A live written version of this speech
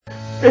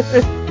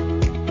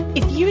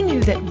If you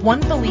knew that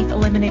one belief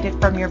eliminated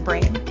from your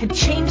brain could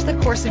change the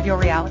course of your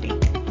reality,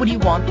 would you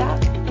want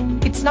that?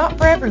 It's not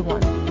for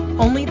everyone,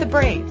 only the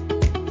brave.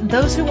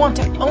 Those who want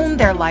to own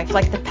their life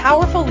like the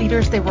powerful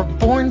leaders they were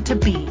born to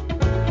be.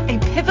 A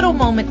pivotal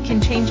moment can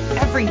change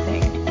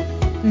everything.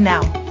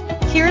 Now,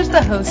 here's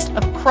the host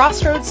of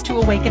Crossroads to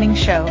Awakening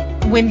show,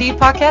 Wendy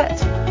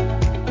Paquette.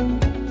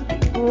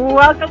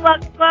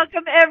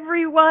 Welcome,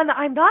 everyone.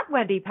 I'm not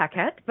Wendy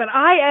Paquette, but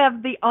I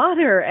have the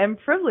honor and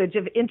privilege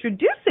of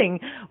introducing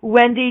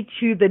Wendy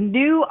to the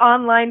new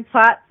online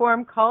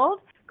platform called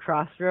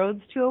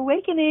Crossroads to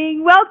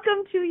Awakening.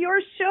 Welcome to your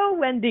show,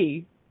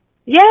 Wendy.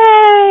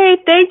 Yay!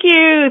 Thank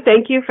you.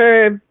 Thank you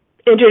for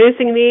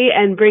introducing me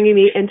and bringing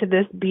me into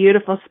this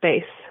beautiful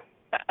space.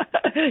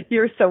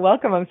 You're so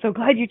welcome. I'm so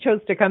glad you chose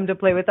to come to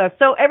play with us.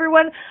 So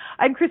everyone,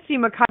 I'm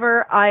Christine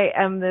McCover. I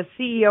am the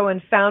CEO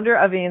and founder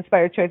of the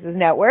Inspired Choices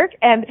Network.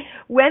 And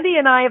Wendy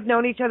and I have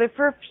known each other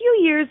for a few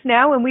years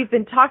now, and we've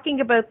been talking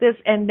about this,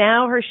 and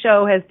now her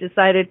show has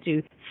decided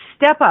to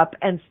step up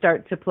and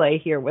start to play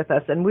here with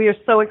us. And we are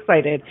so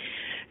excited.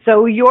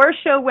 So your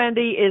show,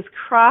 Wendy, is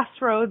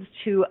Crossroads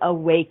to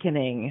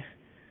Awakening.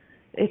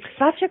 It's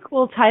such a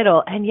cool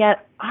title, and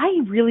yet I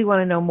really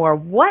want to know more.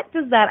 What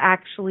does that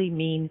actually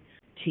mean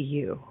to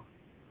you?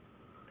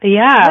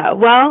 Yeah,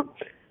 well,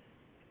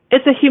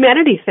 it's a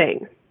humanity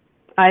thing,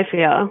 I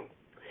feel.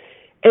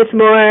 It's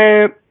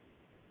more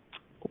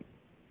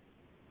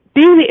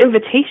being the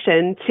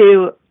invitation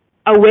to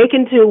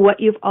awaken to what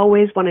you've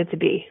always wanted to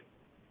be.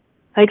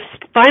 Like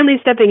finally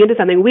stepping into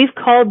something. We've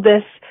called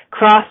this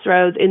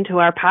crossroads into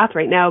our path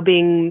right now,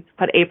 being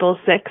April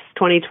 6th,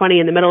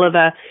 2020, in the middle of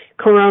a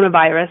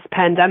coronavirus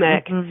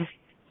pandemic. Mm-hmm.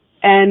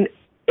 And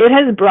it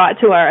has brought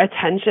to our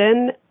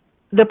attention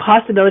the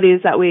possibilities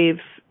that we've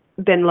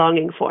been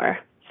longing for.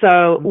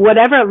 So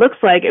whatever it looks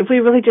like, if we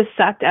really just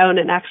sat down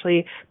and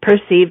actually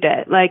perceived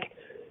it, like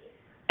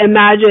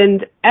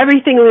imagined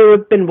everything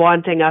we've been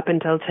wanting up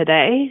until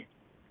today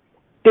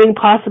being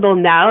possible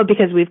now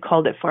because we've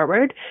called it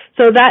forward.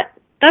 So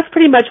that's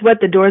pretty much what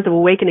the doors of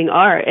awakening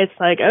are. It's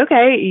like,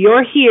 okay,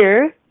 you're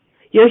here.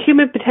 Your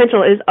human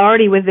potential is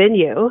already within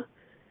you.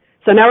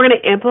 So now we're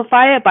going to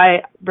amplify it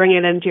by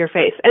bringing it into your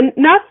face. And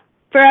not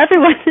for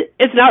everyone,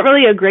 it's not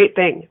really a great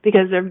thing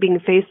because they're being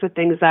faced with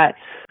things that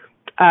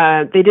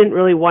they didn't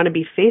really want to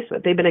be faced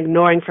with. They've been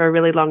ignoring for a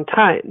really long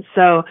time.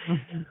 So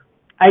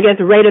I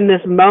guess right in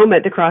this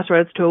moment, the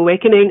Crossroads to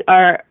Awakening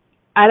are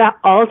at an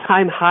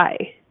all-time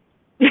high.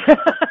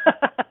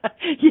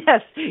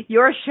 Yes,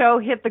 your show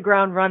hit the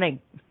ground running.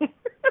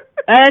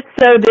 It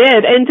so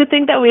did. And to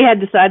think that we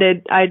had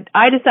decided,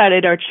 I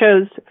decided or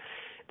chose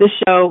the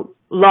show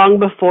long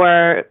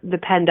before the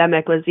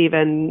pandemic was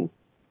even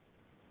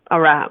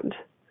around.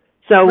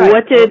 So right.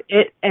 What did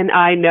it and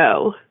I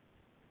know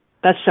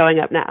that's showing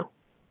up now?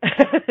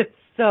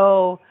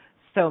 So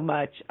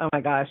much. Oh my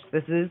gosh,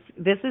 this is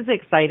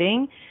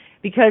exciting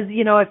because,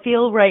 you know, I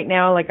feel right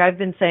now, like I've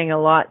been saying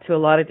a lot to a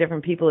lot of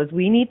different people, is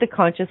we need the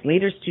conscious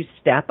leaders to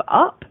step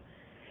up.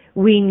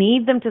 We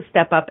need them to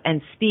step up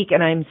and speak,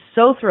 and I'm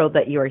so thrilled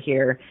that you are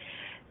here,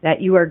 that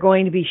you are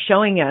going to be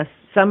showing us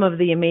some of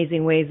the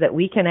amazing ways that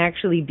we can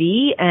actually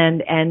be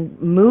and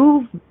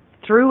move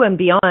through and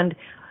beyond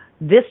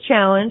this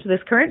challenge, this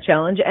current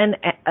challenge,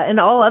 and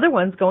all other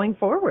ones going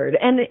forward.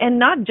 And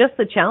not just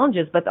the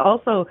challenges, but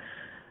also,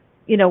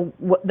 you know,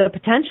 the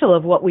potential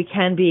of what we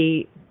can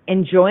be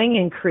enjoying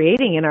and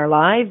creating in our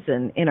lives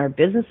and in our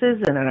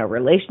businesses and in our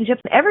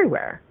relationships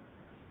everywhere.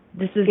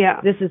 This is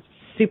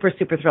super,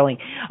 super thrilling.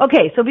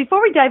 Okay, so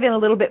before we dive in a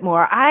little bit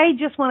more, I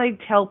just want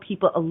to tell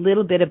people a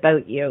little bit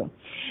about you.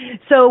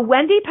 So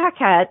Wendy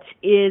Paquette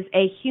is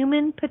a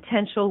human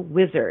potential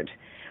wizard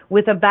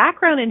with a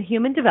background in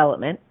human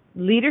development,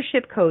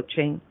 leadership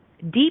coaching,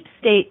 deep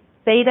state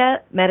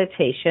theta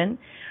meditation,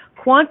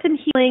 quantum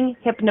healing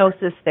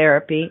hypnosis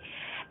therapy,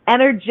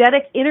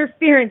 energetic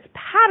interference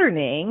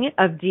patterning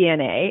of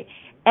DNA,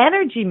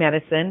 energy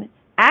medicine,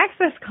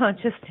 access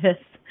consciousness,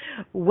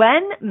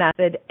 Wen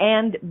method,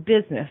 and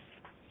business.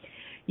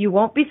 You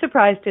won't be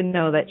surprised to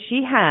know that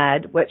she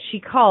had what she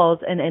calls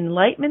an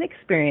enlightenment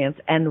experience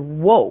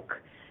and woke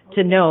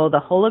to know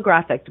the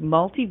holographic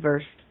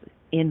multiverse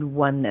in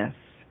oneness.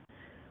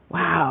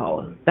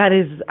 Wow.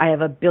 I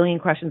have a billion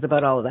questions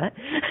about all of that.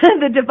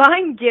 The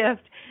divine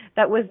gift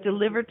that was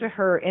delivered to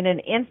her in an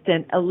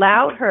instant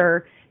allowed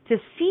her to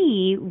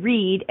see,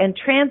 read, and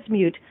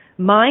transmute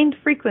mind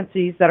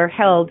frequencies that are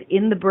held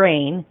in the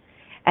brain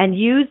and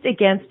used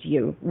against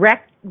you,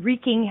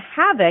 wreaking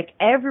havoc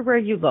everywhere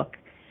you look.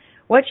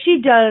 What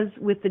she does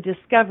with the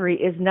discovery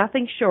is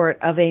nothing short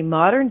of a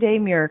modern-day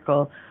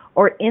miracle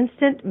or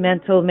instant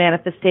mental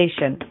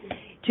manifestation.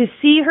 To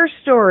see her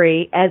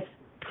story as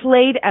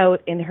played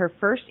out in her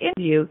first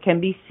interview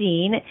can be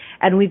seen,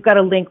 and we've got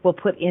a link we'll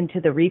put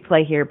into the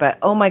replay here. But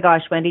oh my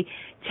gosh, Wendy,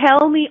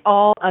 tell me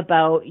all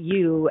about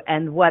you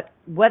and what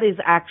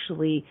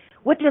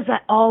does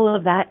all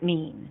of that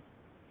mean?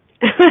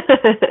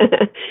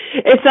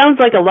 It sounds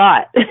like a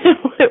lot.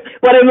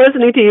 What I'm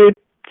listening to you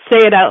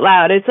say it out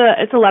loud.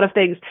 It's a lot of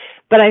things,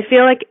 but I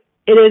feel like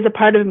it is a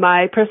part of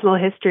my personal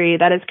history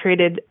that has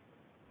created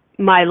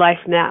my life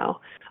now.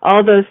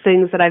 All those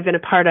things that I've been a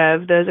part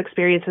of, those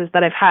experiences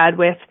that I've had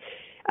with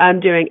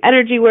doing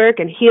energy work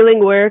and healing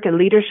work and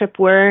leadership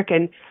work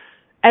and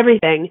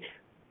everything,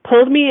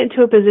 pulled me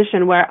into a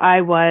position where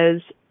I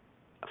was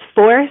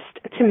forced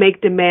to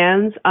make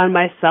demands on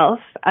myself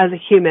as a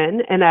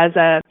human and as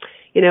an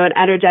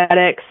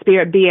energetic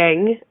spirit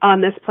being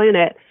on this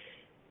planet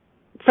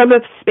from a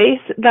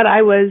space that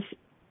I was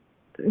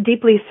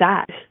deeply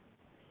sad.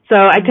 So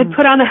I could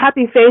put on a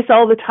happy face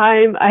all the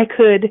time. I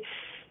could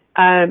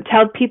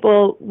tell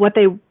people what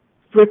they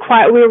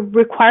were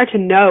required to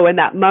know in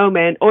that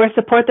moment, or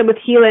support them with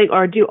healing,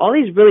 or do all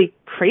these really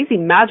crazy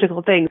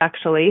magical things,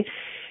 actually.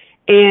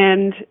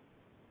 And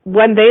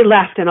when they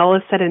left and all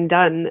is said and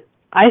done,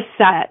 I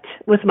sat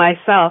with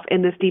myself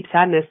in this deep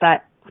sadness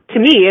that, to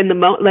me, in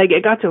the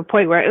it got to a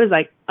point where it was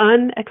like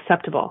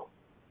unacceptable,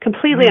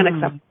 completely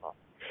unacceptable.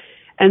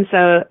 And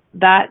so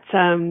that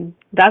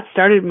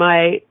started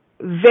my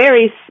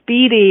very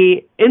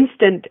speedy,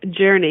 instant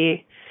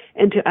journey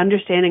into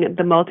understanding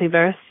the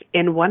multiverse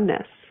in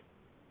oneness.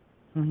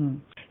 Mm-hmm.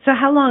 So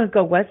how long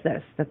ago was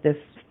this that this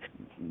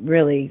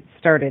really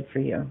started for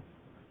you?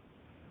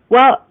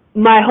 Well,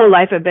 my whole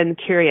life I've been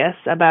curious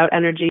about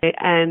energy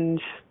and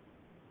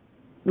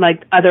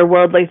like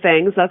otherworldly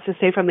things. Let's just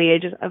say from the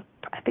ages of,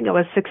 I think I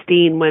was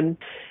 16 when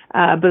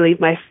I believe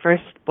my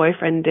first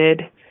boyfriend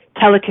did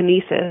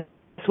telekinesis,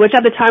 which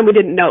at the time we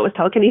didn't know it was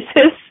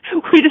telekinesis.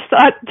 We just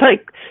thought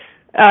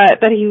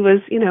that he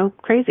was,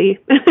 crazy.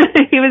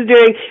 he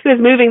was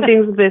moving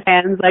things with his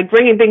hands, like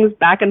bringing things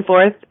back and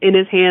forth in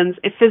his hands,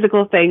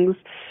 physical things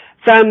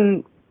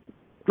from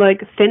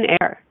like thin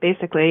air,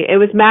 basically. It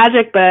was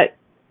magic, but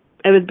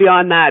it was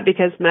beyond that,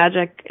 because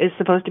magic is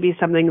supposed to be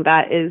something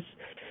that is,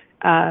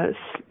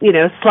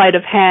 sleight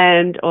of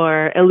hand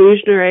or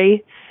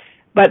illusionary.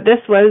 But this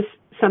was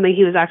something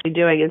he was actually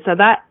doing. And so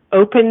that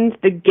opened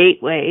the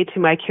gateway to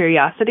my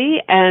curiosity,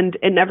 and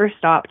it never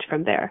stopped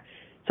from there.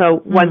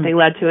 So one thing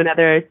led to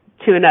another,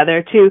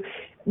 to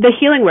the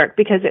healing work,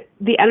 because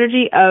the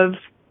energy of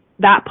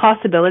that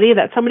possibility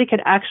that somebody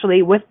could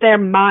actually, with their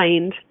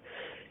mind,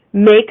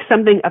 make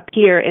something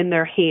appear in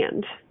their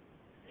hand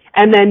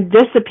and then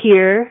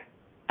disappear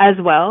as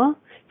well,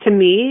 to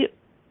me,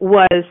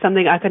 was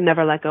something I could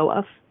never let go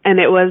of. And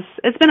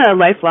it's been a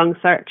lifelong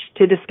search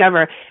to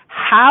discover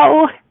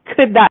how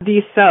could that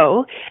be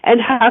so, and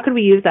how could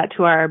we use that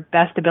to our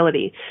best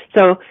ability.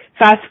 So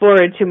fast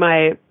forward to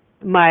my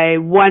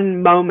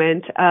one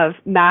moment of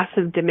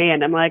massive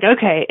demand. I'm like,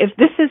 okay, if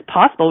this is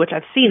possible, which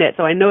I've seen it,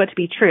 so I know it to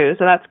be true,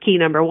 so that's key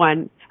number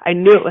one. I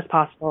knew it was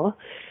possible.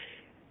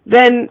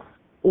 Then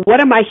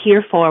what am I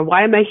here for?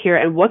 Why am I here?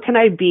 And what can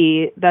I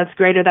be that's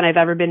greater than I've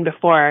ever been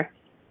before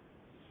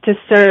to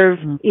serve,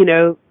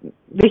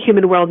 the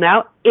human world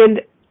now?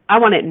 And I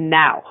want it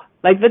now.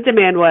 Like, the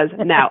demand was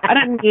now. I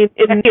don't mean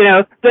in,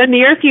 the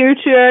near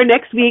future,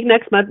 next week,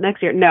 next month,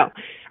 next year. No.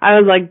 I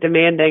was like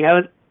demanding. I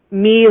was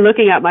me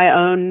looking at my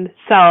own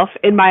self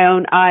in my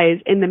own eyes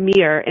in the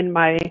mirror in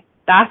my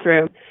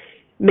bathroom,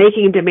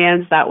 making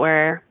demands that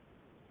were,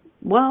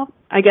 well,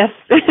 I guess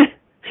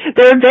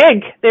they were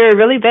big. They were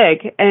really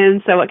big.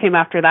 And so what came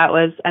after that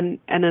was an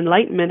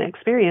enlightenment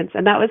experience,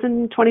 and that was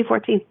in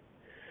 2014.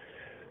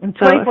 In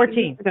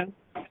 2014? So,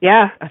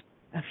 yeah.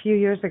 A few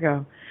years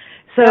ago.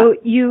 So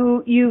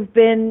you've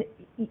been,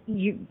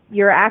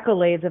 your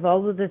accolades of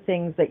all of the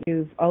things that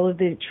all of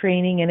the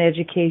training and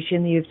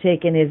education you've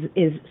taken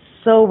is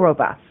so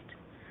robust,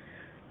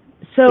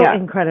 so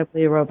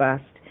incredibly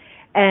robust.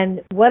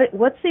 And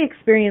what's the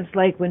experience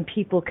like when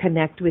people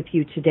connect with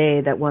you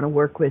today that want to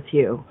work with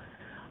you?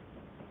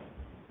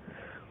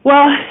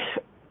 Well,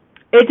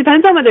 it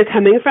depends on where they're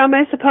coming from,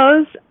 I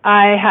suppose.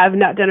 I have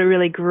not done a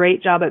really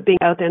great job at being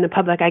out there in the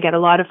public. I get a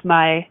lot of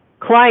my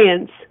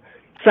clients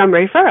from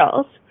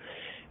referrals.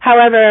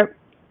 However,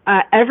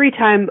 every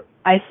time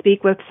I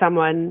speak with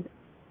someone,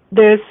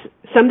 there's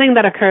something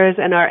that occurs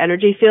in our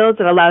energy fields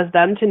that allows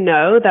them to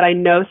know that I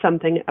know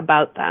something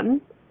about them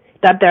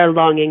that they're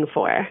longing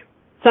for.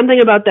 Something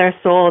about their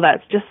soul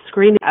that's just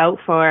screaming out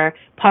for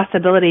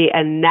possibility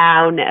and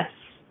nowness.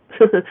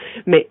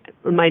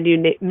 My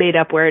new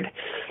made-up word.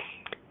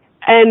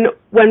 And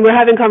when we're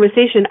having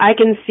conversation, I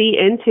can see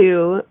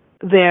into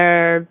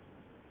their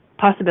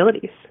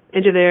possibilities,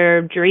 into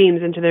their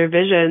dreams, into their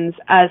visions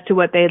as to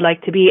what they'd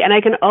like to be. And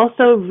I can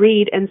also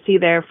read and see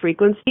their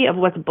frequency of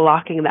what's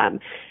blocking them.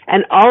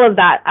 And all of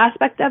that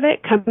aspect of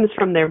it comes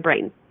from their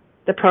brain,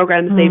 the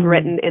programs they've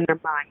written in their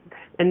mind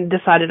and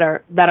decided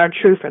that are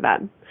true for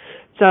them.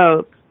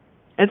 So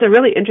it's a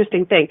really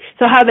interesting thing.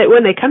 So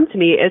when they come to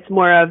me, it's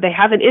more of they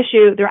have an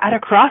issue, they're at a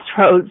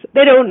crossroads.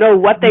 They don't know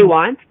what they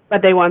want,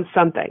 but they want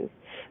something.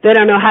 They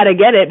don't know how to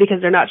get it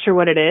because they're not sure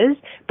what it is,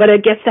 but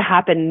it gets to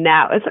happen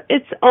now.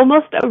 It's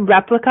almost a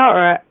replica,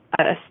 or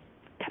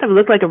kind of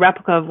looked like a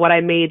replica of what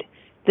I made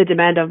the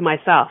demand of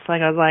myself.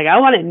 Like, I was like, I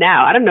want it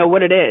now. I don't know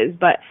what it is,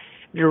 but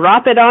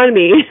drop it on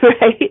me,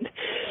 right?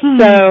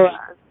 So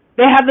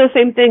they have those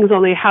same things,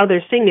 only how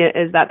they're seeing it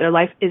is that their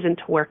life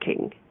isn't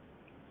working,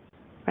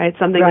 right?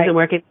 Something isn't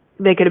working.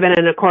 they could have been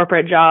in a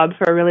corporate job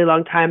for a really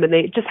long time, and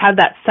they just have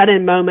that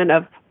sudden moment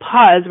of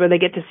pause where they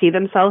get to see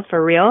themselves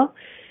for real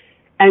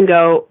and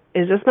go,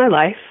 is this my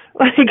life?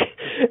 Like,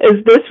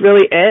 is this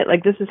really it?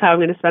 Like, this is how I'm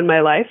going to spend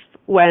my life,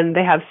 when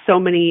they have so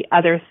many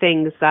other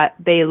things that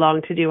they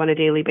long to do on a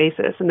daily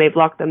basis, and they've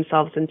locked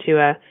themselves into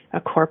a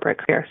corporate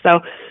career.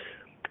 So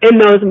in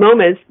those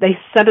moments, they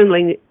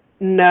suddenly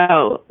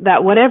know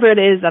that whatever it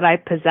is that I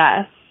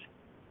possess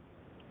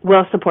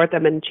will support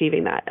them in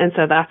achieving that. And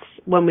so that's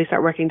when we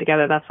start working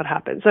together, that's what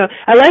happens. So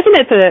I liken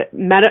it to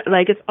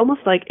like it's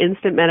almost like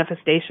instant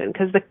manifestation,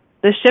 because the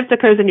shift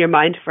occurs in your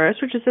mind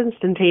first, which is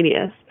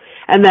instantaneous,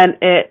 and then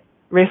it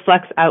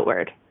reflects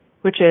outward,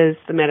 which is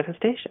the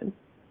manifestation.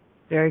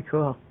 Very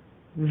cool.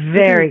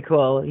 Very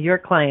cool. Your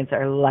clients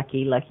are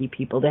lucky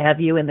people to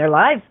have you in their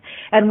lives.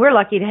 And we're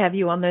lucky to have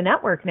you on the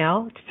network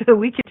now so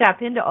we can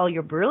tap into all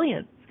your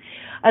brilliance.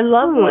 I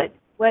love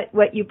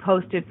what you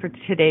posted for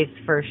today's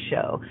first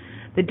show.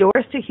 The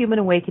doors to human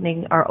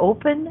awakening are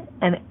open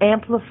and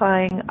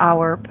amplifying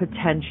our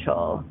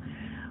potential.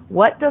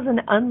 What does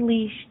an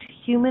unleashed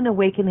human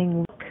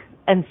awakening look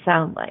and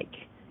sound like?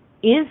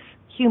 Is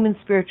human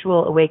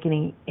spiritual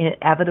awakening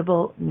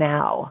inevitable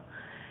now?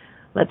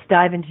 Let's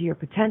dive into your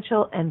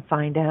potential and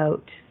find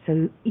out.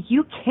 So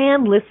you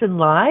can listen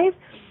live.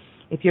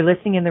 If you're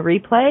listening in the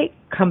replay,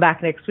 come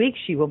back next week.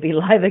 She will be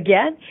live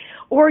again.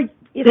 Or if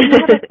you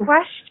have a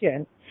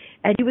question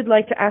and you would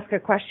like to ask a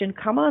question,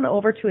 come on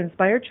over to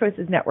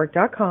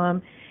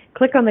inspiredchoicesnetwork.com,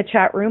 click on the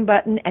chat room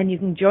button, and you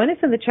can join us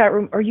in the chat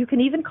room, or you can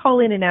even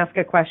call in and ask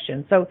a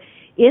question. So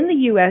in the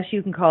U.S.,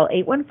 you can call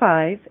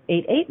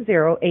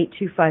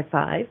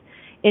 815-880-8255.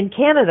 In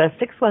Canada,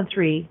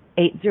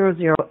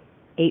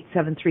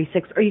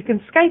 613-800-8736, or you can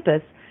Skype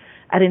us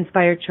at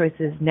Inspired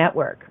Choices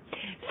Network.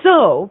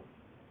 So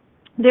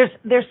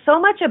there's so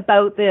much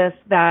about this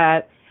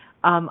that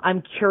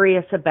I'm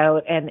curious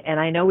about, and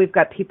I know we've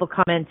got people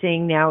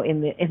commenting now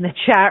in the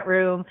chat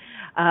room.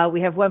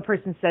 We have one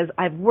person says,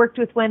 I've worked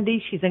with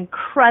Wendy. She's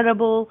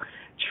incredible.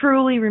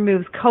 Truly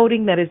removes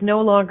coding that is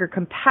no longer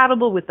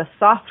compatible with the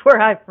software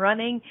I'm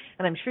running.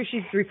 And I'm sure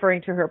she's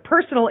referring to her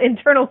personal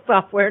internal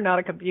software, not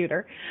a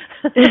computer.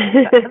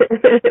 Yeah.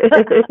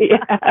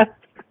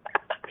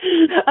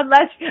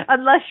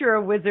 Unless you're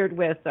a wizard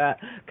with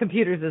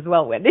computers as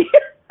well, Wendy.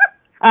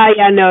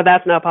 Yeah, no,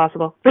 that's not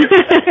possible.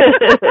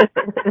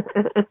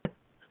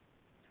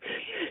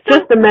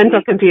 Just the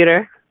mental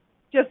computer.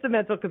 Just the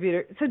mental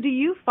computer. So do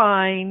you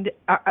find,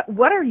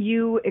 what are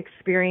you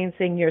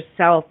experiencing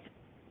yourself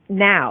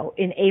now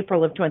in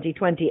April of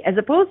 2020 as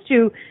opposed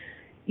to,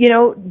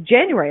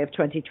 January of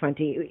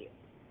 2020?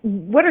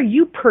 What are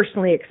you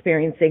personally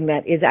experiencing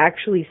that is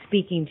actually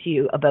speaking to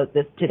you about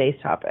today's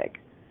topic?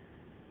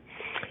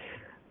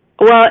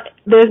 Well,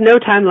 there's no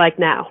time like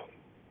now.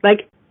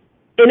 Like,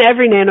 in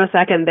every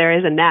nanosecond, there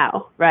is a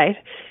now, right?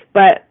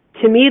 But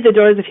to me, the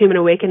doors of human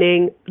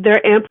awakening,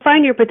 they're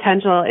amplifying your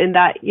potential in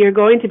that you're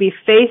going to be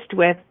faced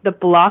with the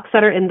blocks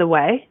that are in the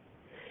way,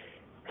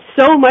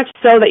 so much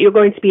so that you're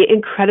going to be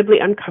incredibly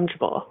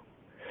uncomfortable.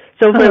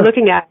 So if we're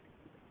looking at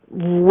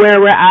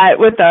where we're at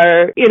with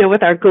our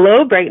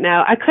globe right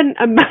now, I couldn't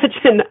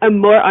imagine a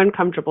more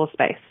uncomfortable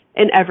space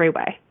in every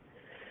way,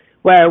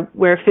 where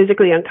we're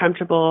physically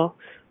uncomfortable.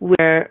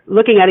 We're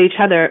looking at each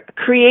other,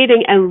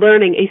 creating and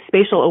learning a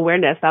spatial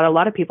awareness that a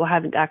lot of people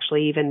haven't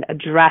actually even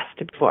addressed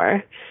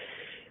before.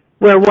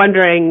 We're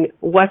wondering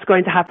what's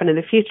going to happen in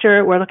the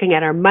future. We're looking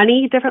at our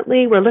money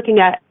differently. We're looking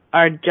at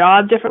our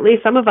job differently.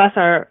 Some of us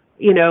are,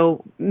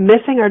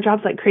 missing our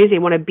jobs like crazy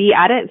and want to be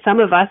at it. Some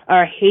of us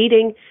are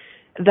hating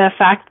the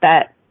fact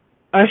that,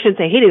 or I shouldn't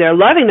say hating, they're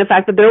loving the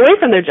fact that they're away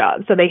from their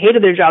jobs. So they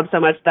hated their job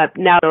so much that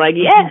now they're like,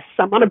 yes,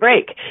 I'm on a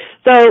break.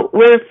 So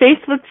we're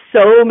faced with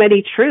so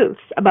many truths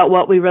about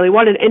what we really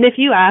wanted. And if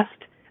you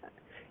asked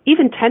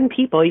even 10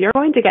 people, you're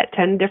going to get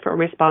 10 different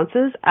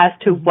responses as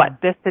to what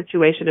this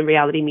situation in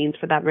reality means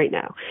for them right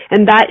now.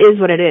 And that is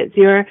what it is.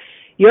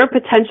 Your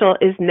potential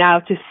is now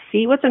to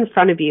see what's in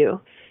front of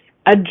you,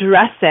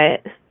 address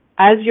it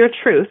as your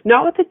truth,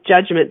 not with a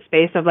judgment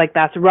space of like,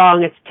 that's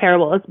wrong, it's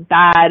terrible, it's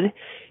bad,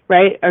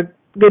 right? Or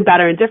good,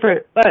 bad, or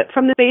indifferent, but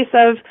from the base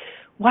of,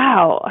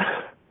 wow,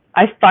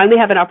 I finally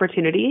have an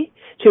opportunity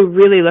to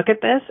really look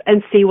at this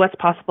and see what's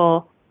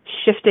possible,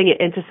 shifting it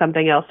into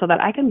something else so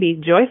that I can be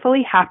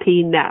joyfully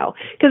happy now.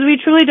 Because we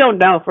truly don't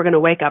know if we're going to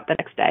wake up the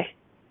next day.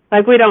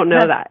 Like, we don't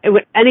know that.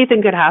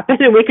 Anything could happen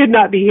and we could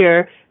not be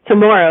here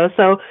tomorrow.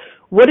 So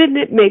wouldn't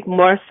it make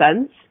more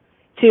sense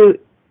to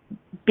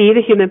be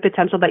the human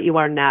potential that you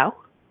are now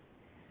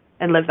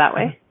and live that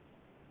way?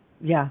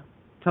 Yeah,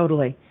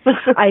 totally.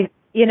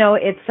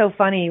 It's so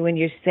funny when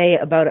you say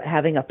about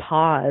having a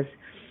pause.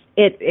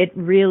 It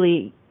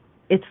really,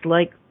 it's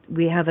like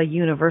we have a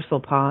universal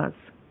pause.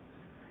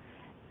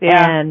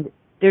 Yeah. And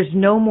there's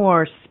no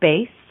more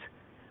space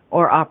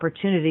or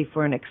opportunity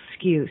for an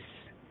excuse.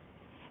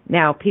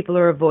 Now, people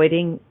are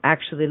avoiding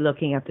actually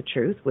looking at the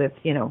truth with,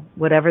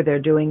 whatever they're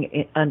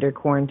doing under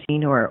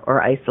quarantine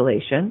or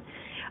isolation.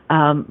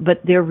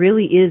 But there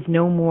really is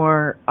no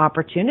more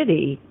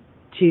opportunity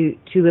to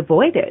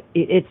avoid it.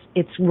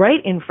 It's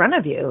right in front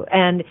of you.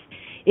 And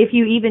if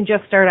you even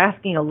just start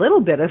asking a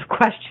little bit of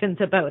questions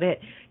about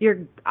it,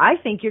 I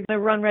think you're going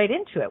to run right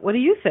into it. What do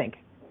you think?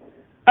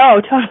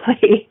 Oh,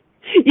 totally.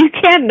 You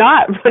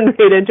cannot run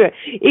right into it.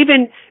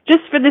 Even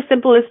just for the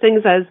simplest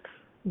things as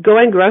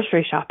going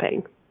grocery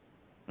shopping.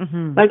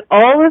 Mm-hmm. Like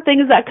all the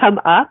things that come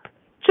up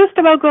just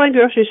about going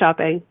grocery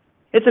shopping.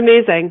 It's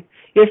amazing.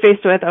 You're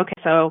faced with, okay,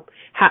 so,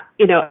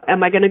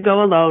 am I going to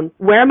go alone?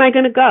 Where am I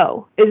going to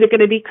go? Is it going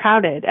to be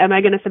crowded? Am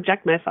I going to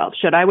subject myself?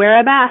 Should I wear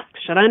a mask?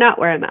 Should I not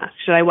wear a mask?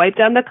 Should I wipe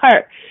down the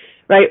cart?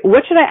 Right?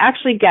 What should I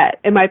actually get?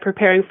 Am I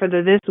preparing for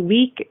this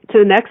week to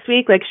the next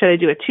week? Like, should I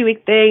do a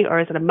 2-week thing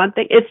or is it a month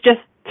thing? It's just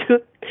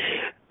the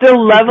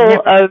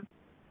level of,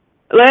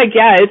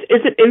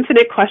 it's an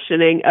infinite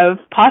questioning of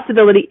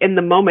possibility in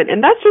the moment.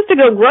 And that's just to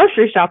go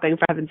grocery shopping,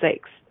 for heaven's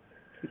sakes.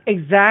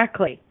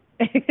 Exactly.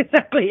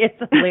 It's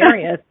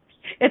hilarious.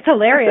 It's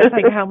hilarious,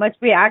 like how much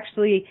we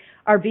actually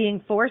are being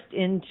forced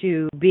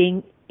into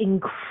being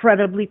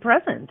incredibly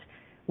present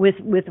with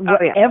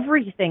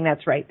everything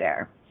that's right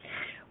there.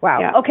 Wow.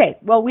 Yeah. Okay.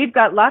 Well, we've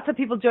got lots of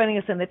people joining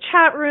us in the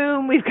chat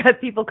room. We've got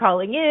people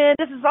calling in.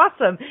 This is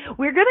awesome.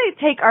 We're going to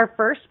take our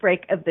first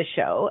break of the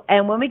show.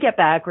 And when we get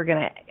back, we're going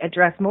to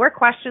address more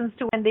questions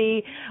to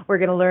Wendy. We're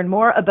going to learn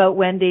more about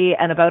Wendy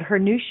and about her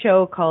new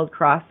show called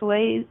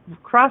Crossroads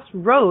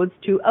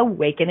to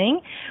Awakening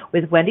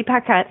with Wendy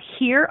Paquette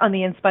here on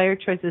the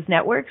Inspired Choices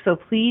Network. So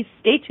please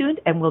stay tuned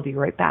and we'll be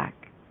right back.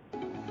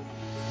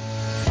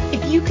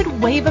 If you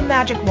could wave a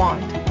magic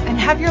wand and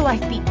have your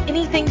life be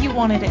anything you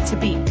wanted it to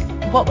be,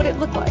 what would it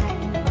look like?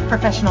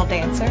 Professional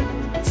dancer,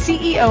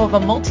 CEO of a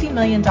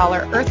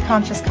multi-million-dollar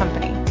earth-conscious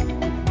company,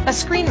 a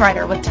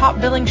screenwriter with top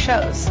billing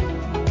shows,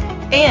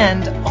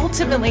 and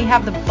ultimately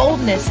have the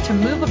boldness to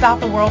move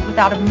about the world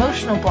without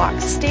emotional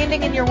blocks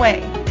standing in your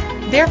way,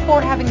 therefore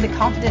having the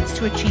confidence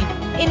to achieve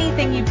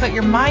anything you put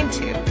your mind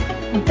to.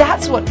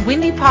 That's what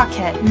Wendy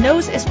Paquette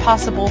knows is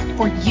possible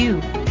for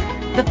you.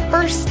 The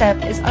first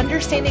step is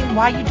understanding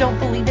why you don't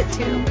believe it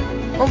too,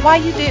 or why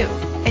you do,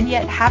 and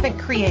yet haven't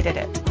created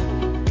it.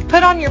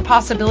 Put on your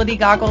possibility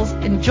goggles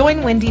and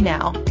join Wendy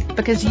now,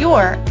 because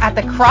you're at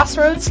the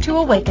crossroads to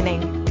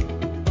awakening.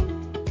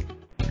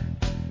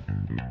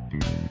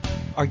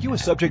 Are you a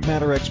subject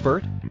matter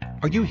expert?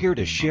 Are you here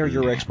to share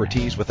your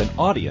expertise with an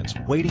audience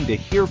waiting to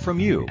hear from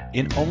you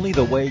in only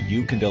the way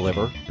you can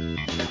deliver?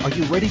 Are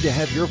you ready to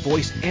have your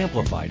voice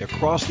amplified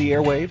across the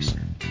airwaves?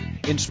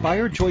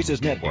 Inspired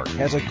Choices Network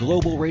has a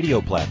global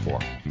radio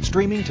platform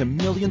streaming to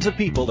millions of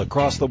people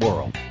across the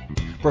world.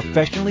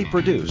 Professionally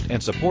produced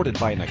and supported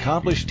by an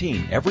accomplished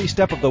team every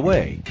step of the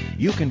way,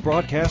 you can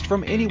broadcast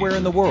from anywhere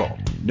in the world,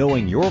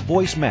 knowing your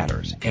voice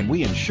matters, and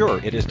we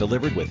ensure it is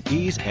delivered with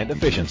ease and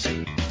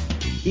efficiency.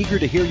 Eager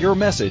to hear your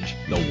message,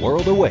 the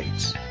world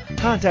awaits.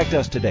 Contact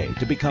us today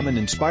to become an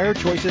Inspired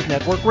Choices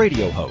Network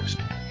radio host.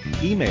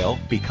 Email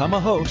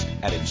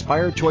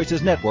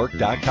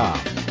becomeahost@inspiredchoicesnetwork.com.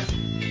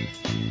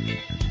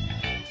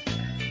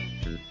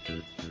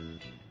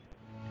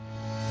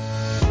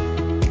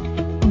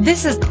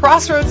 This is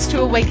Crossroads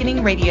to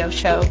Awakening radio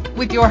show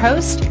with your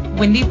host,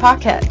 Wendy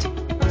Paquette.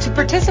 To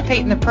participate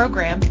in the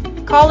program,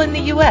 call in the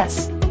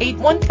U.S.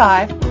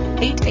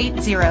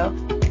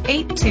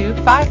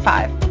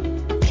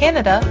 815-880-8255,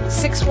 Canada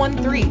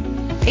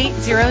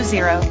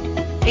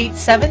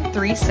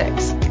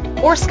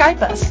 613-800-8736, or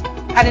Skype us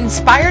at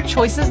Inspired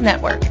Choices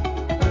Network.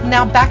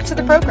 Now back to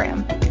the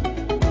program.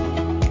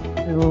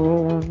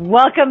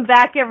 Welcome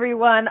back,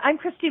 everyone. I'm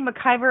Christine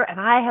McIver, and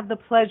I have the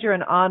pleasure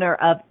and honor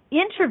of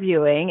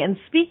interviewing and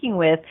speaking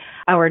with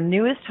our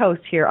newest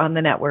host here on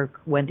the network,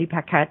 Wendy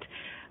Paquette,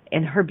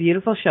 in her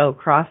beautiful show,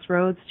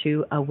 Crossroads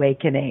to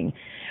Awakening.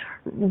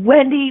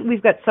 Wendy,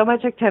 we've got so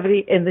much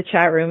activity in the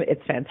chat room.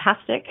 It's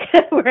fantastic.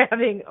 We're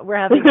having a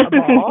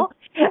ball.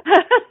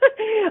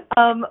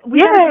 We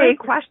have a great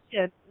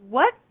question.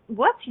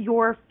 What's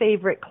your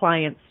favorite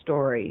client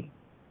story?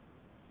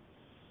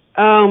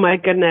 Oh my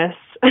goodness.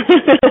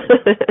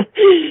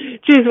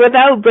 Geez,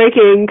 without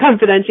breaking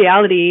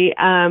confidentiality,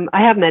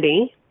 I have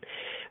many,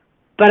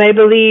 but I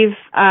believe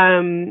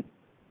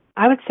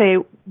I would say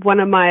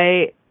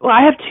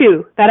I have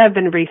two that have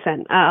been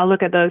recent. I'll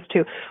look at those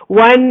two.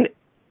 One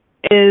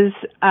is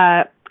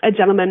a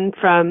gentleman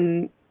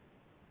from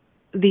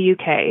the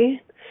UK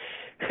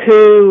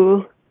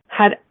who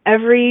had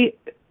every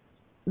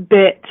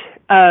bit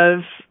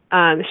of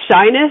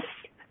shyness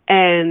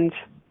and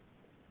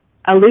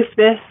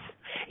aloofness,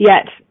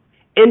 yet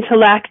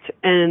intellect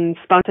and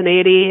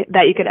spontaneity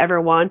that you could ever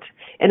want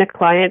in a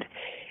client,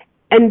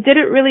 and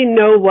didn't really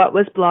know what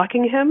was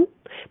blocking him,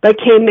 but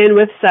came in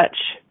with such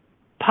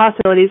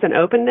possibilities and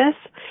openness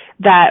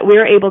that we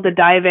were able to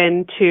dive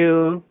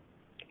into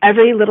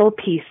every little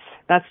piece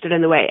that stood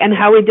in the way and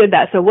how we did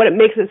that. So what it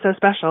makes it so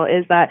special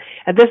is that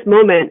at this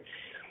moment,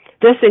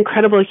 this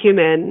incredible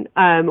human,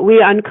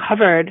 we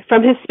uncovered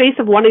from his space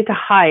of wanting to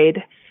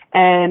hide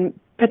and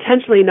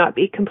potentially not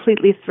be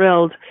completely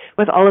thrilled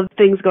with all of the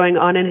things going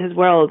on in his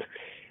world.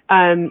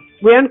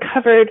 We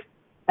uncovered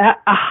a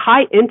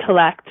high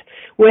intellect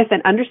with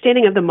an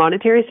understanding of the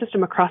monetary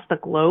system across the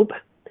globe,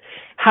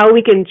 how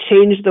we can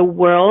change the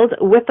world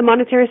with the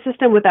monetary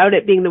system without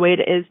it being the way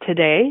it is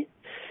today.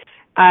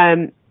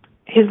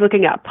 He's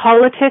looking at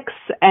politics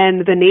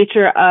and the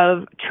nature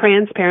of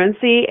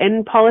transparency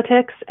in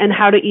politics and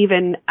how to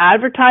even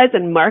advertise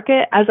and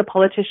market as a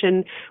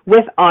politician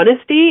with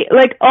honesty.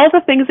 Like all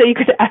the things that you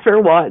could ever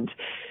want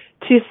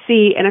to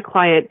see in a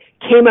client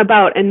came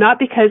about, and not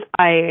because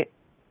I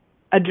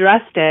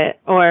addressed it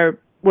or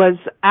was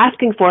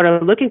asking for it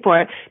or looking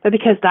for it, but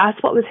because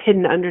that's what was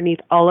hidden underneath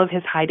all of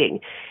his hiding.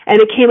 And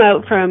it came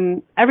out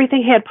from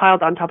everything he had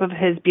piled on top of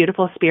his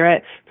beautiful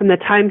spirit from the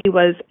time he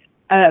was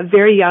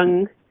very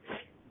young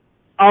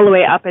all the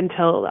way up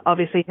until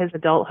obviously his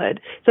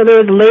adulthood. So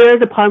there was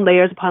layers upon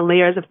layers upon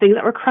layers of things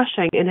that were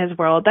crushing in his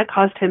world that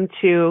caused him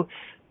to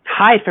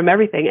hide from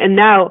everything. And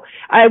now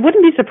I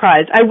wouldn't be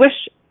surprised. I wish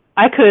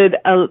I could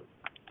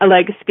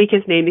speak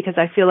his name, because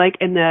I feel like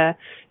in the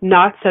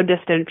not so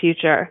distant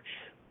future,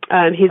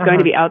 he's going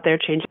to be out there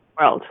changing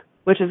the world,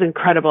 which is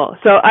incredible.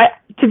 So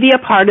to be a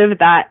part of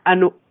that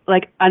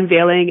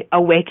unveiling,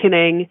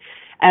 awakening,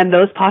 and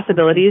those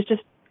possibilities,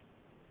 just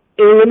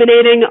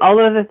eliminating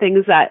all of the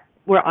things that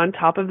were on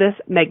top of this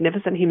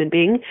magnificent human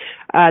being,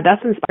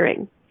 that's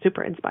inspiring,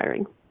 super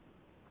inspiring.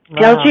 Wow.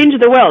 He'll change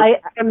the world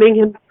from being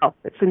himself.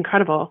 It's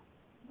incredible.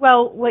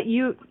 Well, what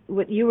you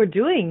were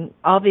doing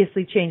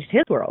obviously changed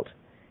his world,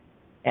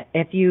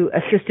 if you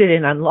assisted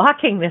in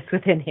unlocking this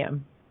within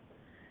him.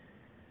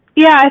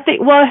 Yeah, I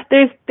think, well,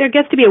 there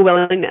gets to be a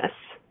willingness,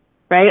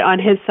 right, on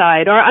his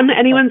side or on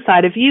anyone's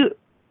side. If you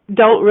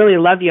don't really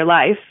love your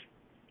life,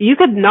 you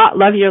could not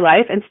love your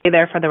life and stay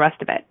there for the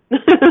rest of it.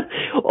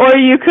 Or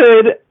you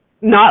could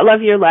not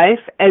love your life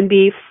and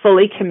be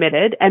fully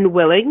committed and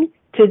willing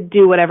to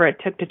do whatever it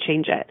took to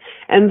change it.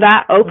 And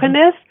that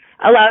openness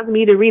allows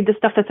me to read the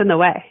stuff that's in the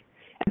way.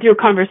 And through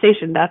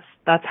conversation,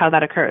 that's how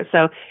that occurs.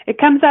 So it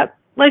comes up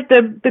like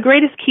the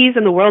greatest keys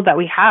in the world that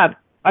we have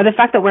are the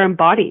fact that we're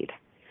embodied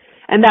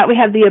and that we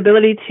have the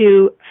ability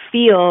to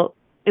feel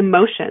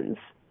emotions.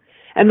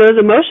 And those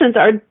emotions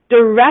are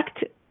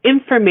direct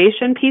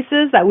information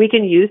pieces that we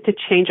can use to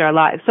change our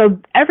lives. So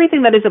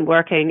everything that isn't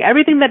working,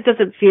 everything that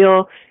doesn't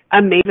feel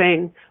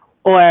amazing,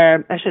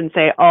 or I shouldn't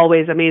say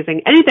always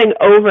amazing, anything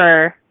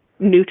over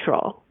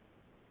neutral,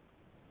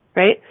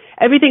 right?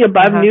 Everything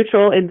above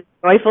neutral in the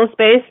joyful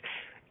space,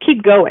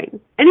 keep going.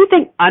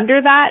 Anything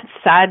under that,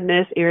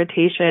 sadness,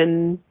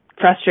 irritation,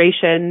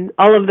 frustration,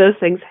 all of those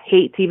things,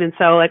 hate even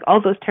so, like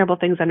all those terrible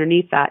things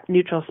underneath that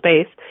neutral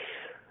space,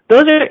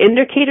 those are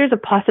indicators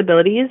of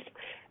possibilities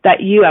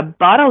that you have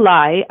bought a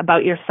lie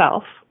about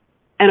yourself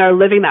and are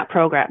living that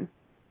program.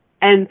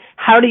 And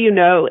how do you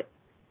know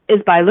is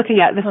by looking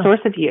at the source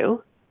of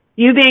you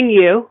being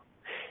you,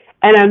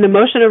 and an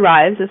emotion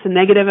arrives, it's a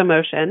negative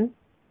emotion,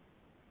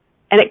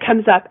 and it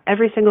comes up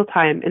every single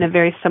time in a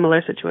very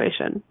similar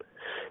situation.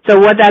 So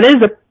what that is,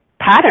 a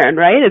pattern,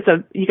 right?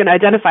 You can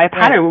identify a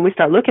pattern when we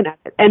start looking at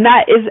it. And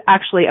that is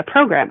actually a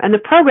program. And the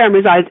program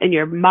resides in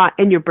your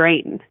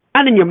brain,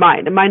 not in your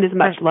mind. The mind is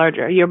much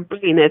larger, your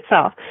brain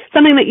itself.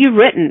 Something that you've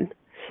written.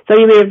 So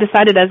you may have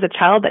decided as a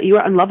child that you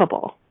are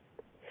unlovable.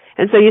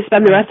 And so you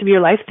spend the rest of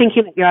your life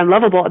thinking that you're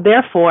unlovable.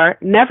 Therefore,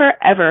 never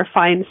ever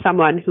find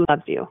someone who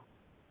loves you.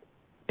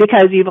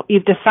 Because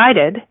you've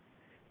decided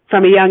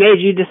from a young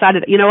age, you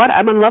decided, you know what,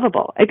 I'm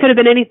unlovable. It could have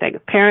been anything. A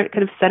parent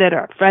could have said it,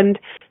 or a friend,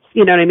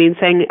 you know what I mean,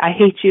 saying, I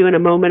hate you in a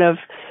moment of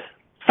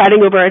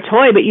fighting over a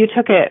toy, but you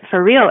took it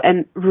for real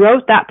and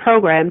wrote that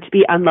program to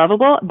be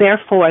unlovable.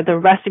 Therefore, the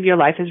rest of your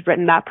life has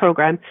written that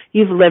program.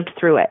 You've lived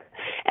through it.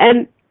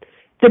 And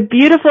the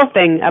beautiful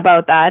thing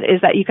about that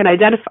is that you can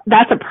identify,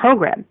 that's a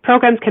program.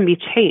 Programs can be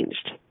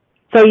changed.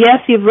 So yes,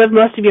 you've lived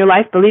most of your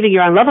life believing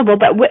you're unlovable,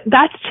 but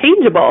that's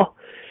changeable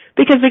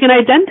because we can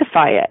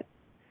identify it.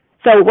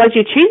 So once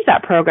you change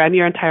that program,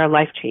 your entire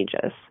life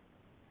changes.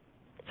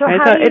 So right?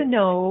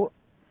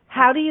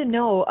 How do you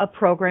know a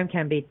program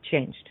can be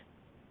changed?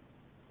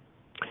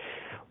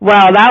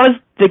 Well, that was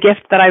the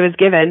gift that I was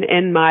given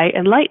in my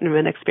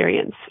enlightenment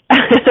experience.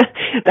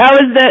 That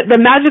was the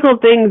magical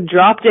thing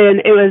dropped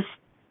in.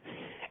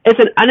 It's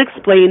an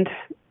unexplained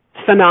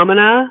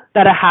phenomena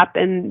that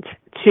happened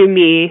to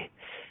me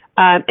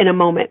in a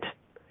moment.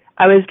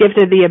 I was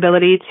gifted the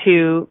ability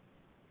to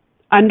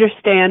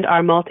understand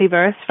our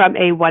multiverse from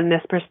a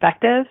oneness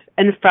perspective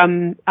and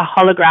from a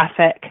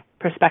holographic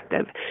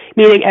perspective,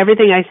 meaning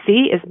everything I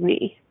see is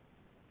me.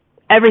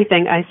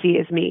 Everything I see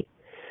is me.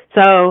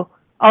 So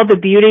all the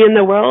beauty in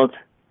the world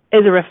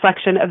is a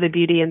reflection of the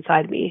beauty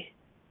inside me.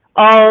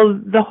 All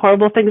the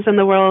horrible things in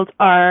the world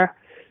are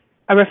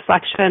a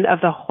reflection of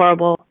the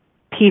horrible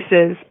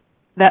pieces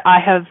that I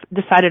have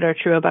decided are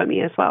true about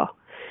me as well.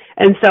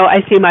 And so I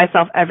see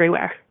myself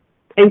everywhere,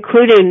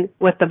 including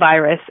with the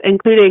virus,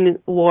 including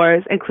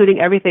wars, including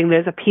everything.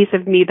 There's a piece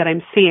of me that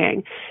I'm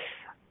seeing.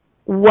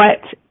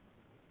 What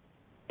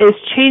is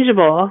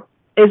changeable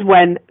is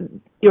when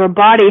your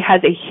body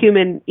has a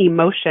human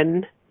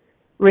emotion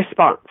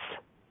response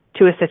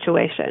to a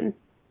situation.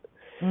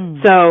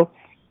 So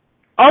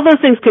all those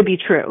things could be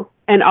true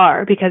and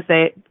are because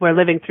we're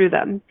living through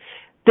them.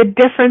 The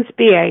difference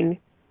being,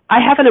 I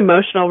have an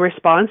emotional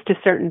response to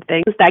certain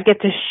things that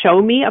get to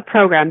show me a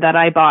program that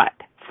I bought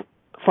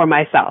for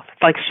myself.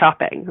 It's like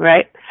shopping,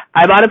 right?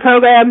 I bought a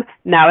program,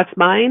 now it's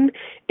mine.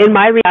 In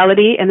my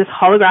reality, in this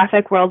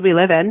holographic world we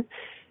live in,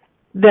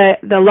 the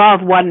law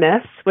of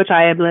oneness, which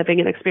I am living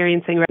and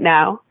experiencing right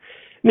now,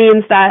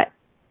 means that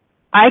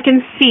I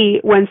can see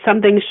when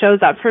something shows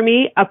up for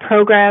me, a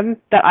program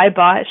that I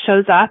bought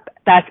shows up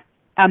that's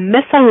a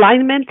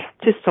misalignment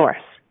to source,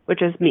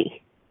 which is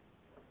me.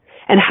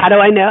 And how do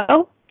I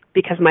know?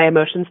 Because my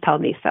emotions tell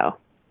me so.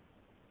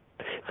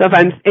 So if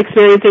I'm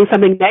experiencing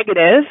something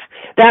negative,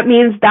 that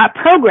means that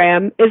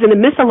program is in a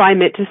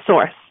misalignment to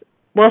source.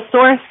 Well,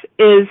 source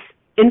is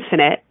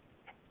infinite,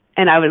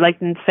 and I would like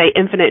to say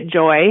infinite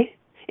joy,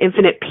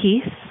 infinite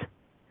peace,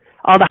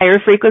 all the higher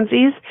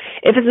frequencies.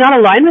 If it's not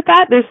aligned with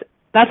that,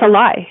 that's a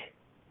lie.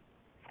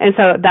 And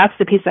so that's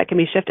the piece that can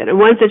be shifted. And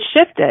once it's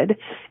shifted,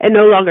 it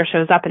no longer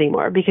shows up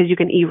anymore because you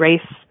can erase,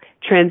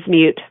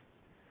 transmute,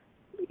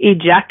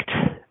 eject,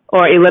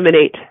 or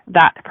eliminate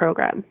that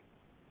program,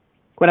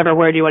 whatever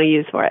word you want to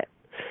use for it.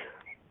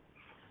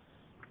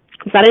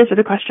 Does that answer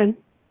the question?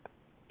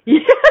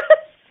 Yes.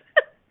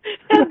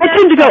 I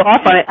tend to go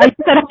off on it. I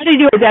said, how did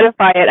you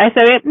identify it? I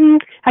said,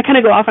 I kind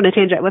of go off on a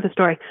tangent with a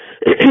story.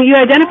 You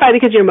identify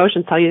because your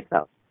emotions tell you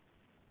so.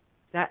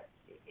 That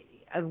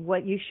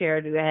what you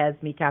shared has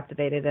me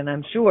captivated, and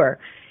I'm sure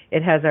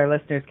it has our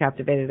listeners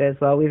captivated as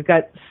well. We've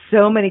got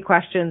so many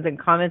questions and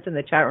comments in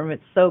the chat room.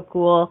 It's so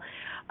cool.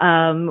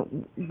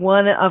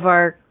 One of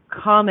our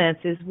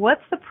comments is,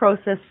 what's the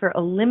process for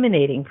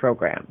eliminating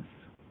programs?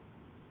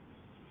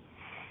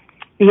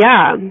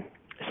 Yeah.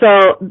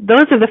 So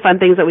those are the fun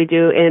things that we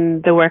do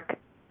in the work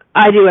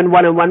I do in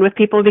one-on-one with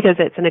people because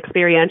it's an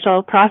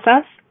experiential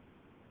process.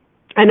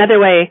 Another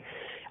way,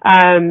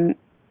 in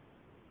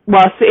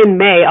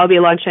May, I'll be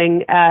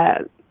launching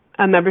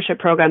a membership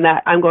program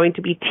that I'm going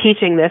to be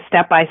teaching this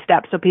step by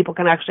step so people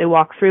can actually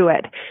walk through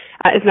it.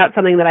 It's not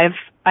something that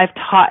I've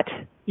taught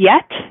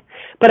yet,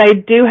 but I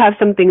do have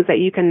some things that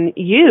you can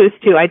use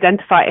to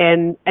identify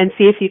and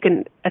see if you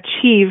can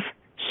achieve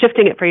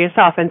shifting it for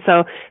yourself. And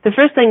so the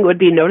first thing would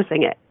be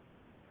noticing it.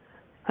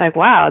 Like,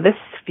 wow, this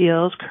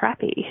feels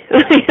crappy.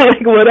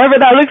 Like, whatever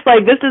that looks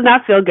like, this does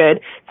not feel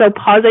good. So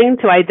pausing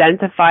to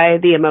identify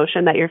the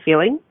emotion that you're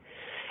feeling.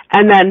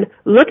 And then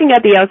looking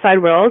at the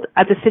outside world,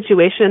 at the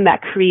situation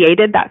that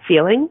created that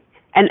feeling,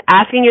 and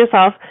asking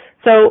yourself,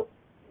 so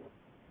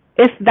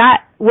if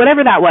that,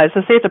 whatever that was,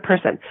 so say it's a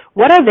person,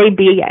 what are they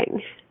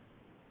being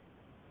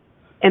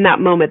in that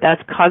moment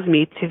that's caused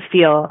me to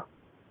feel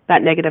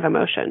that negative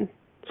emotion?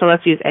 So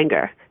let's use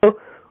anger. So,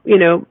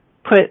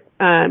 put,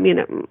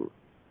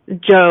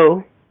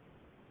 Joe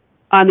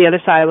on the other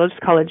side. We'll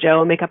just call it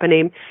Joe and make up a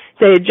name.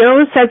 Say,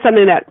 Joe said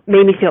something that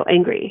made me feel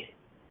angry.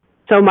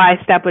 So my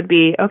step would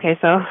be, okay,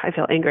 so I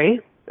feel angry.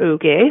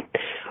 Okay.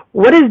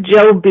 What is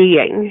Joe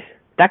being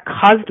that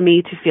caused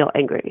me to feel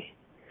angry?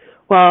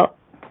 Well,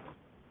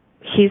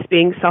 he's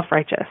being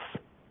self-righteous,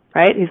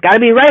 right? He's got to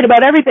be right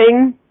about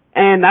everything,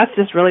 and that's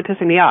just really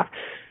pissing me off.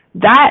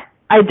 That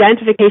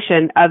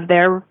identification of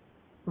their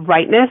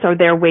rightness or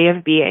their way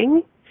of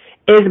being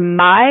is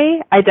my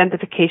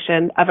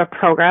identification of a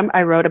program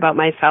I wrote about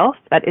myself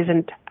that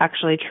isn't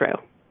actually true.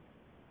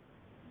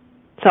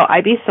 So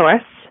I be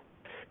source.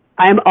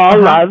 I am all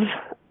love,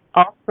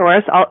 all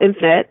source, all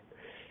infinite.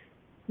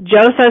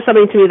 Joe says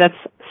something to me that's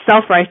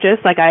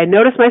self-righteous, like I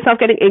notice myself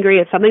getting angry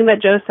at something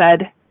that Joe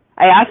said.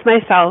 I ask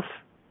myself,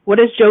 what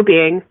is Joe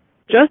being?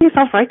 Joe's being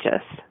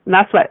self-righteous, and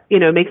that's what,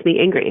 makes me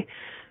angry.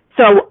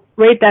 So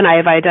right then I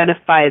have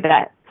identified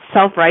that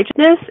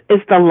self-righteousness is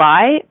the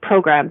lie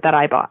program that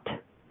I bought,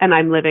 and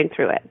I'm living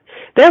through it.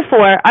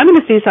 Therefore, I'm going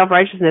to see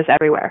self-righteousness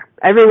everywhere.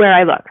 Everywhere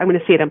I look. I'm going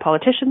to see it in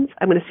politicians.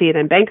 I'm going to see it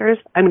in bankers.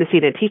 I'm going to see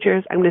it in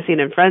teachers. I'm going to see it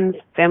in friends,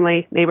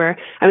 family, neighbor.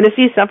 I'm going to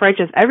see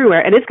self-righteous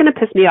everywhere, and it's going to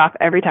piss me off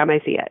every time I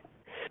see it.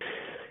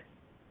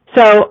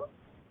 So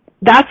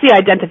that's the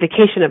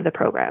identification of the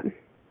program.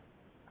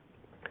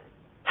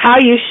 How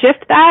you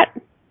shift that,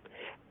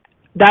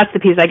 that's the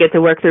piece I get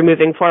to work through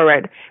moving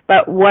forward.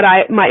 But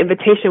my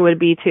invitation would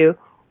be to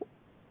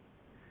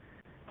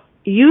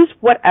use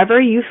whatever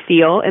you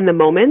feel in the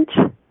moment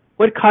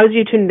would cause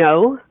you to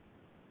know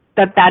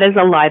that that is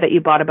a lie that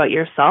you bought about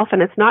yourself,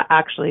 and it's not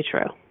actually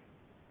true.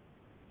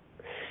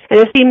 And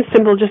it seems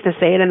simple just to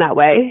say it in that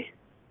way.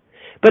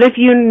 But if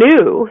you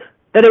knew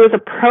that it was a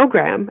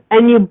program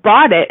and you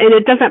bought it, and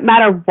it doesn't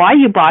matter why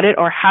you bought it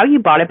or how you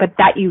bought it, but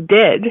that you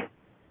did,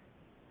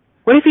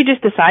 what if you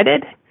just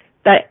decided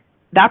that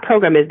that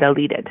program is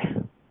deleted?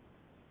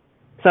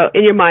 So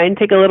in your mind,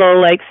 take a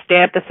little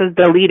stamp that says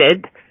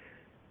deleted,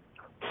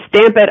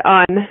 stamp it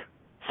on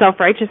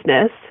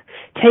self-righteousness,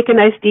 take a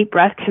nice deep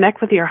breath, connect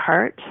with your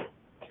heart,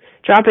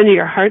 drop into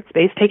your heart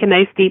space, take a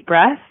nice deep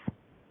breath,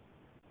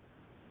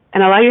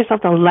 and allow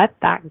yourself to let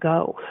that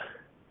go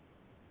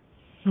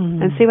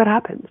and see what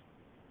happens.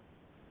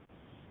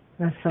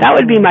 That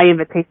would be my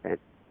invitation.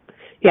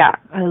 Yeah.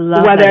 I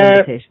love that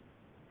invitation.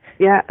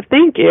 Yeah,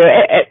 thank you.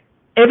 If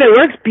it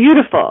works,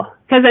 beautiful.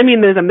 Because, I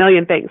mean, there's a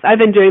million things. I've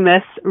been doing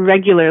this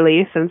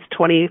regularly since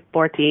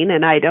 2014,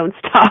 and I don't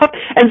stop.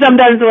 And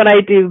sometimes when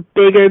I do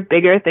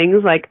bigger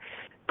things, like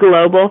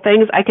global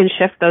things, I can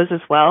shift those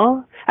as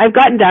well. I've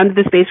gotten down to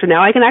the space where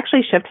now I can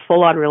actually shift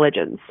full-on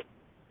religions.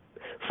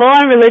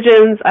 Full-on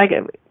religions, I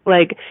can,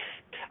 like,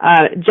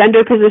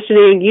 gender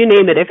positioning, you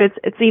name it. If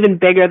it's even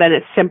bigger than a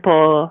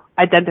simple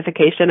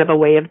identification of a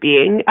way of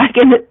being, I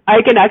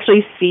can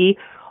actually see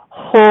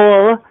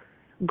whole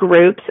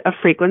groups of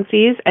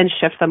frequencies and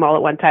shift them all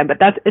at one time.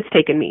 But it's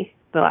taken me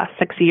the last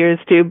 6 years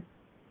to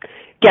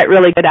get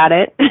really good at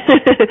it.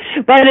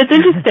 But it's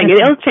interesting.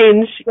 It'll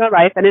change your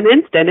life in an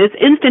instant. It's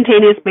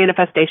instantaneous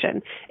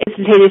manifestation.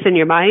 Instantaneous in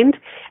your mind,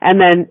 and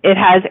then it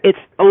has its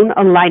own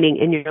aligning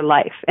in your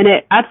life. And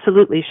it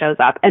absolutely shows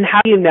up. And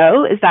how you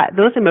know is that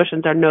those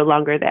emotions are no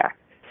longer there.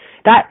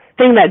 That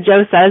thing that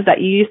Joe says that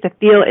you used to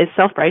feel is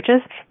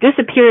self-righteous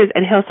disappears,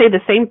 and he'll say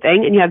the same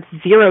thing, and you have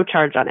zero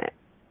charge on it.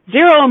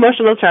 Zero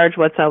emotional charge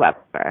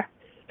whatsoever.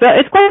 So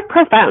it's quite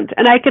profound,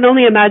 and I can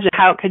only imagine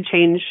how it could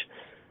change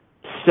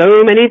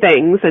so many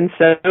things and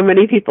so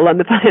many people on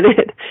the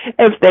planet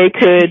if they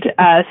could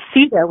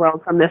see their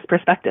world from this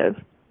perspective.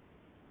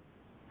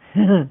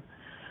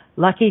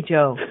 Lucky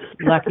Joe.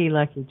 Lucky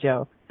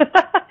Joe.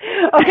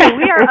 Okay,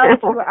 we are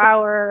up to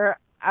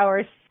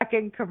our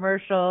second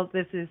commercial.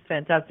 This is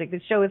fantastic.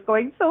 The show is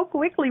going so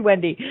quickly,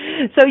 Wendy.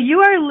 So you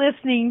are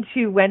listening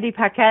to Wendy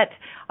Paquette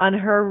on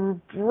her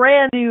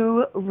brand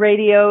new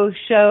radio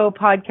show,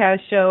 podcast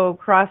show,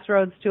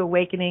 Crossroads to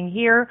Awakening,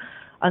 here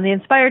on the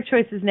Inspired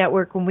Choices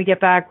Network. When we get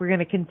back, we're going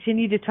to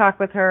continue to talk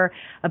with her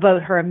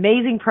about her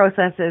amazing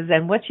processes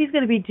and what she's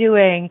going to be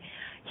doing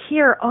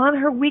here on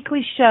her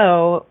weekly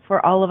show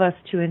for all of us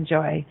to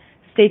enjoy.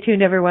 Stay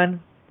tuned,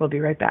 everyone. We'll be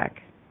right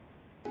back.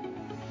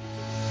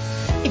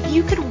 If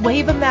you could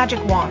wave a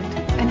magic wand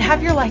and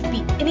have your life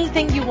be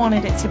anything you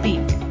wanted it to be,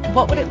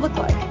 what would it look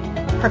like?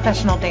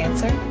 Professional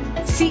dancer,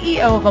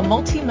 CEO of a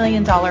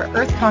multi-million-dollar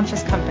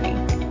earth-conscious company,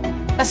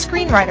 a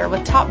screenwriter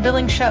with top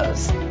billing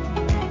shows,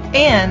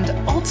 and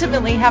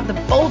ultimately have the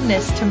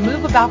boldness to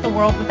move about the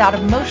world without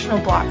emotional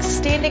blocks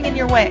standing in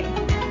your way,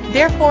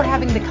 therefore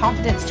having the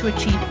confidence to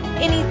achieve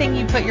anything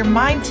you put your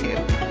mind to.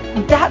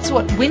 That's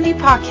what Wendy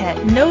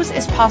Paquette knows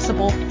is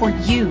possible for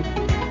you.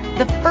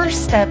 The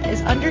first step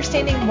is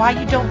understanding why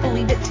you don't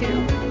believe it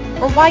too,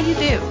 or why you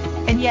do,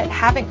 and yet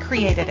haven't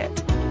created it.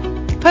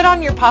 Put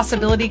on your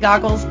possibility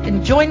goggles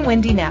and join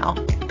Wendy now,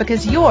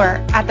 because you're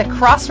at the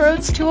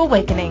crossroads to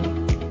awakening.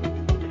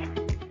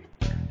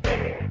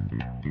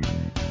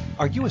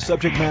 Are you a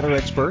subject matter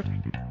expert?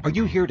 Are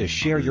you here to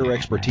share your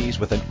expertise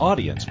with an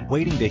audience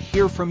waiting to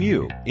hear from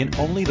you in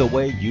only the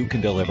way you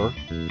can deliver?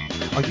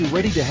 Are you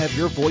ready to have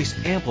your voice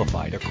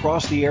amplified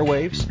across the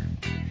airwaves?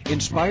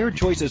 Inspired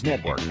Choices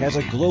Network has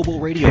a global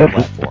radio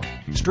platform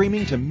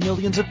streaming to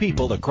millions of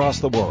people across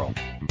the world.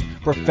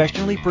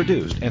 Professionally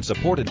produced and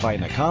supported by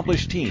an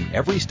accomplished team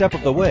every step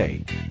of the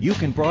way, you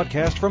can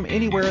broadcast from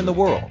anywhere in the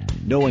world,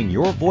 knowing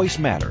your voice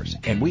matters,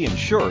 and we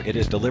ensure it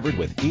is delivered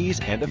with ease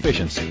and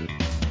efficiency.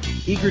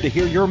 Eager to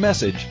hear your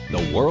message,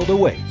 the world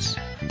awaits.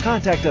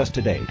 Contact us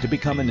today to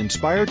become an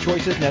Inspired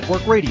Choices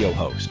Network radio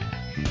host.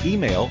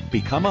 Email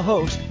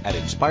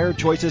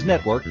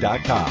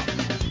becomeahost@inspiredchoicesnetwork.com.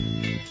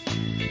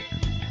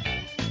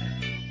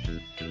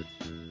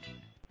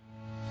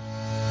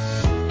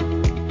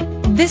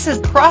 This is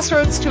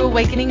Crossroads to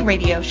Awakening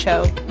radio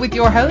show with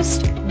your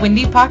host,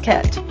 Wendy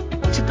Paquette.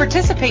 To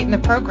participate in the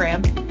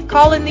program,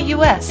 call in the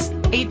U.S.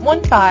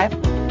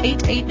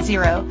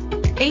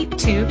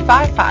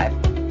 815-880-8255.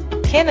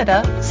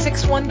 Canada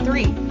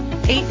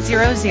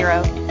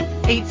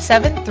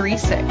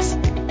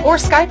 613-800-8736, or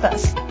Skype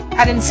us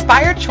at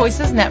Inspired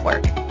Choices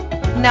Network.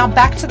 Now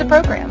back to the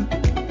program.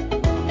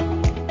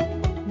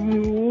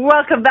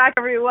 Welcome back,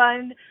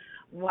 everyone.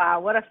 Wow,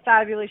 what a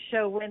fabulous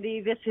show,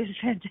 Wendy. This is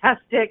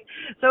fantastic.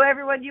 So,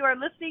 everyone, you are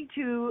listening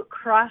to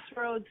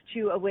Crossroads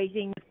to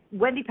Awakening with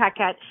Wendy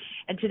Paquette,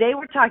 and today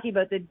we're talking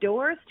about the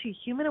doors to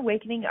human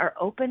awakening are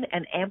open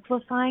and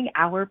amplifying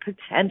our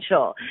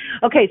potential.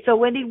 Okay, so,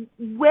 Wendy,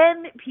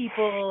 when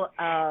people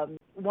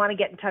want to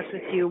get in touch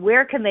with you,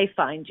 where can they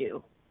find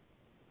you?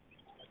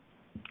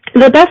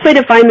 The best way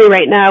to find me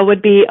right now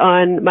would be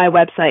on my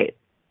website.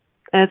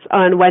 It's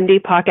on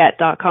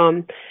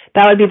wendypaquette.com.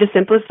 That would be the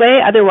simplest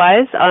way.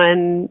 Otherwise,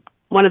 on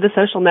one of the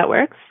social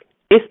networks,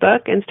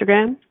 Facebook,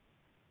 Instagram.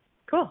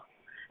 Cool.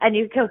 And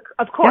you can,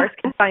 of course,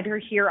 can find her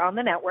here on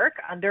the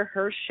network under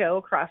her show,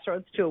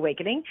 Crossroads to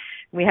Awakening.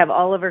 We have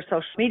all of her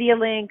social media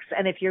links.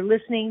 And if you're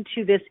listening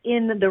to this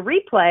in the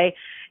replay,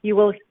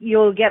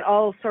 you'll get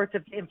all sorts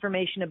of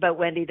information about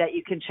Wendy that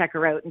you can check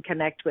her out and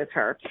connect with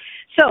her.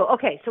 So,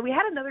 okay, so we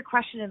had another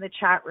question in the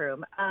chat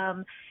room.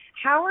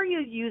 How are you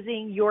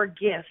using your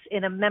gifts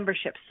in a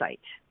membership site?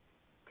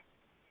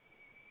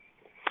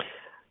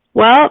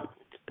 Well,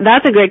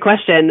 that's a great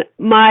question.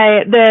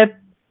 The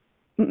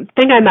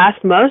thing I'm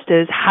asked most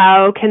is,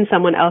 how can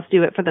someone else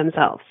do it for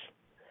themselves?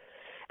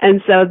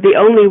 And so the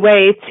only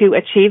way to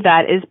achieve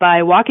that is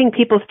by walking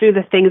people through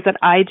the things that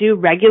I do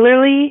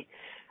regularly,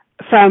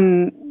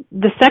 from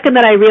the second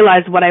that I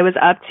realized what I was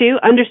up to,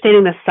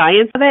 understanding the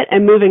science of it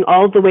and moving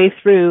all the way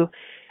through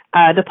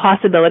the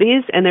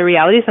possibilities and the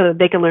reality so that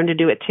they can learn to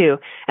do it too.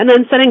 And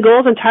then setting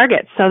goals and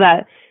targets so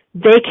that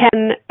they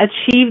can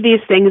achieve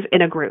these things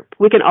in a group.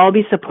 We can all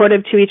be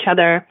supportive to each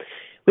other.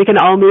 We can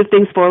all move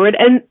things forward.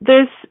 And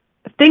there's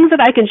things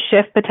that I can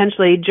shift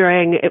potentially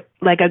during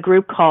like a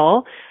group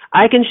call.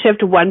 I can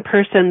shift one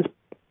person's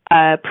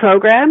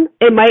program.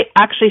 It might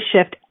actually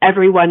shift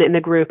everyone in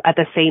the group at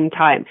the same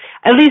time.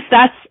 At least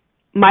that's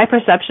my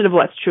perception of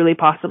what's truly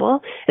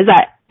possible, is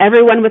that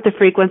everyone with the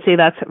frequency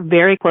that's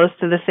very close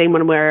to the same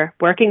one we're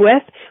working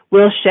with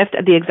will shift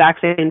at the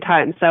exact same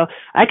time. So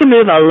I can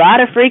move a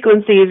lot of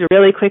frequencies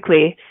really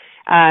quickly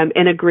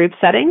in a group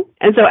setting.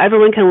 And so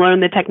everyone can learn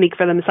the technique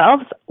for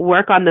themselves,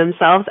 work on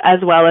themselves, as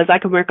well as I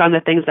can work on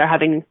the things they're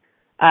having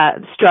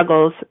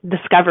struggles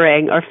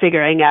discovering or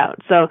figuring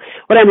out. So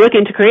what I'm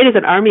looking to create is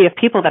an army of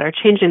people that are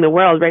changing the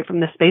world right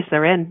from the space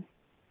they're in.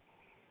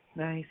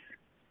 Nice.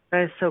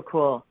 That is so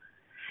cool.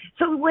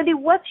 So, Wendy,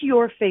 what's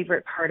your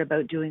favorite part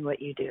about doing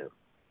what you do?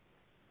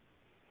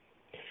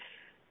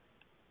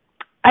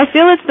 I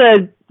feel it's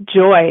the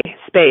joy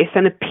space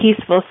and a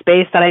peaceful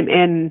space that I'm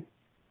in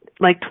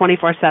like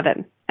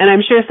 24/7. And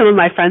I'm sure some of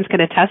my friends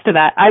can attest to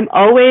that. I'm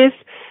always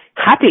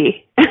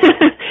happy.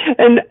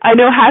 And I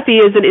know happy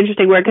is an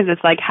interesting word because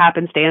it's like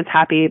happenstance,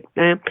 happy.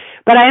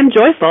 But I am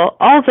joyful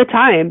all the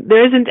time.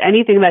 There isn't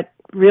anything that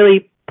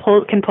really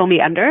can pull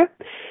me under.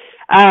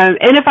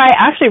 And if I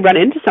actually run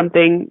into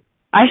something,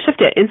 I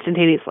shift it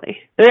instantaneously.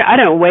 I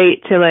don't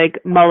wait to like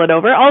mull it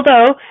over.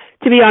 Although,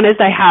 to be honest,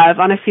 I have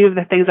on a few of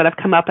the things that have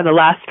come up in the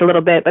last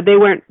little bit, but they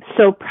weren't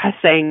so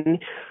pressing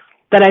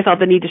that I felt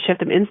the need to shift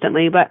them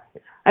instantly. But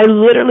I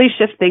literally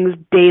shift things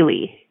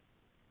daily,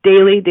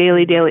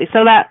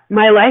 so that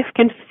my life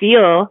can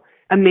feel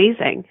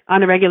amazing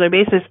on a regular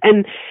basis.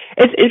 And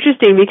it's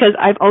interesting because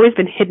I've always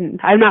been hidden.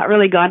 I've not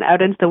really gone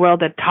out into the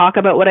world to talk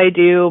about what I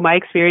do, my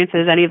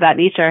experiences, any of that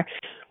nature.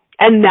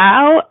 And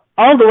now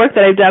all the work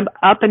that I've done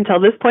up until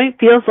this point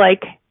feels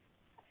like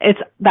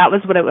that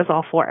was what it was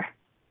all for.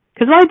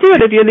 Because why do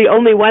it if you're the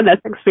only one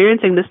that's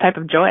experiencing this type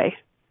of joy,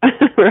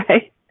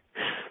 right?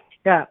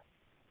 Yeah.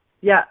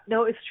 Yeah,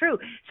 no, it's true.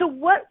 So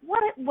what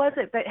was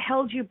it that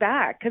held you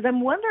back? Because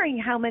I'm wondering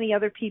how many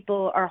other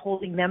people are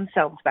holding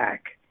themselves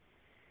back.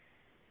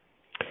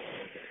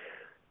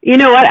 You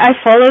know what? I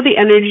follow the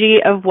energy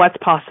of what's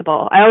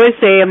possible. I always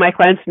say, and my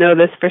clients know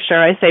this for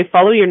sure, I say,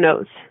 follow your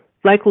nose.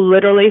 Like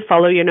literally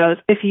follow your nose.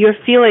 If you're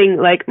feeling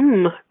like,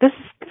 this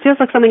feels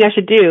like something I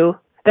should do,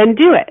 then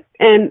do it.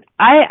 And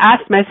I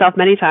asked myself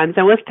many times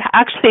and was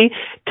actually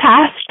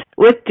tasked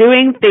with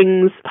doing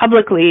things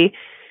publicly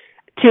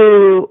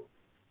to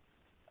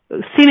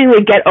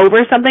seemingly get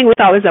over something we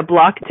thought was a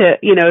block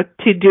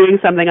to doing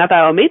something. I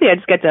thought, maybe I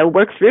just get to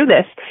work through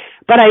this.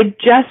 But I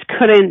just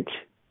couldn't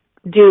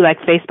do like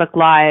Facebook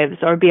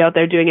Lives or be out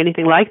there doing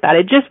anything like that.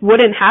 It just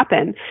wouldn't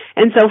happen.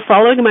 And so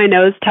following my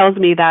nose tells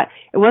me that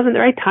it wasn't the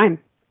right time.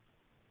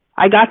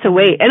 I got to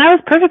wait. And I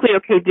was perfectly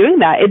okay doing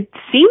that. It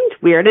seemed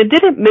weird. It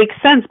didn't make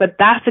sense, but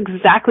that's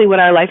exactly what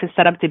our life is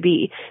set up to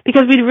be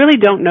because we really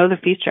don't know the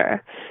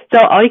future.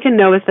 So all you can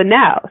know is the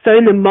now. So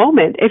in the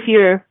moment, if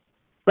you're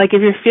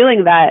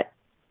feeling that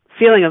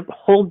feeling of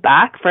hold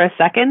back for a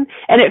second,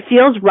 and it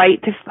feels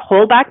right to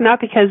hold back, not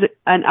because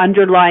an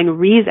underlying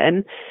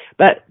reason,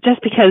 but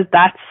just because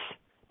that's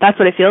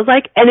what it feels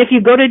like. And if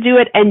you go to do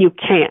it and you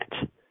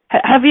can't,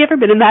 have you ever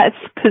been in that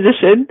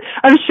position?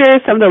 I'm sure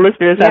some of the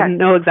listeners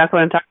know exactly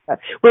what I'm talking about.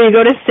 Where you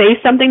go to say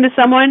something to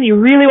someone, you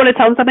really want to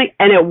tell them something,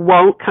 and it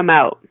won't come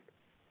out.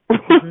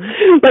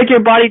 Mm-hmm. Like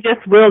your body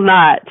just will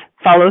not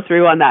follow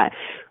through on that.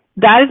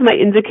 That is my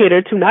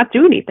indicator to not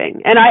do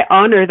anything. And I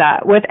honor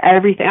that with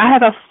everything. I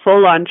have a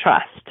full-on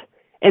trust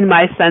in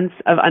my sense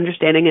of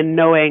understanding and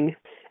knowing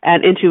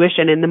and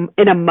intuition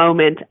in a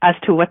moment as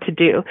to what to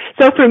do.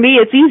 So for me,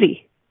 it's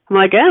easy. I'm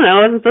like, I don't know,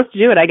 I wasn't supposed to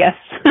do it, I guess.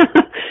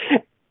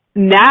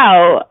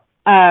 Now,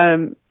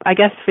 I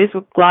guess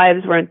Facebook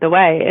Lives weren't the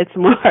way. It's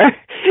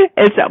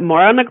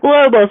more on the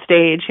global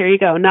stage. Here you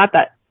go. Not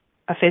that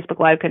a Facebook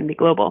Live couldn't be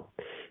global,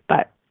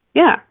 but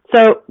yeah.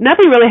 So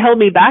nothing really held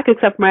me back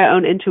except my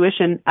own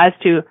intuition as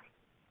to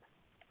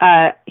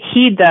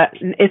heed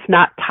it's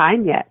not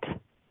time yet.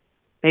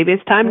 Maybe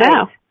it's time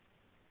now.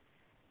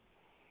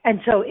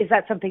 And so is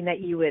that something that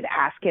you would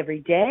ask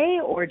every day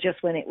or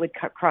just when it would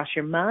cross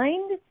your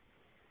mind?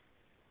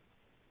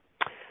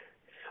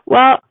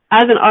 Well,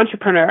 as an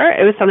entrepreneur,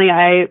 it was something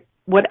I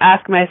would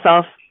ask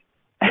myself,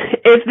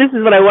 if this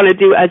is what I want to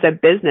do as a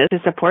business to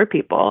support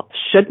people,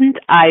 shouldn't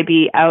I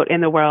be out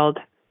in the world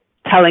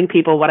telling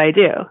people what I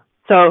do?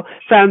 So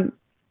from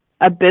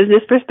a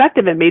business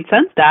perspective, it made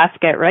sense to ask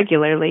it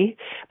regularly.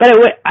 But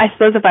I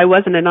suppose if I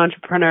wasn't an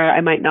entrepreneur,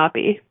 I might not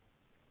be.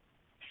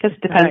 Because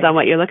it depends on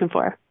what you're looking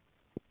for.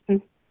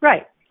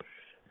 Right.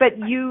 But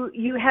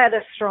you had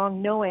a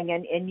strong knowing,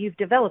 and you've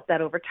developed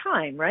that over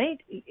time,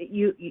 right?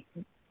 You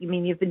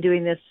mean you've been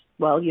doing this,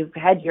 well, you've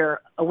had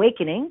your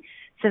awakening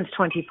since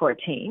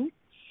 2014.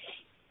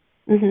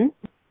 Mm-hmm.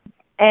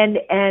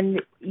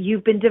 And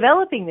you've been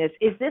developing this.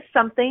 Is this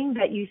something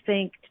that you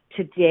think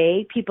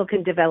today people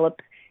can develop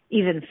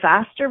even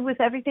faster with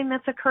everything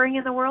that's occurring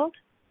in the world?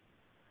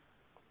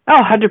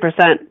 Oh,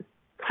 100%.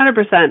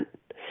 100%.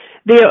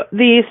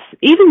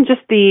 Even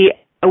just the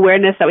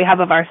awareness that we have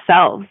of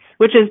ourselves,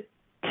 which is,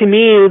 to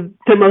me,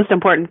 the most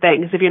important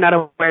thing. Because if you're not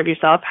aware of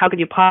yourself, how could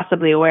you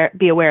possibly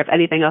be aware of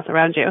anything else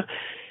around you?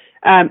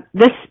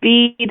 The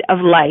speed of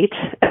light,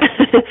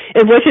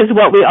 which is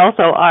what we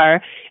also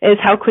are, is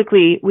how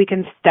quickly we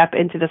can step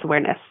into this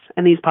awareness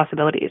and these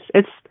possibilities.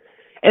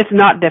 It's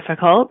not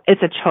difficult.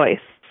 It's a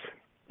choice.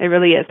 It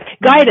really is.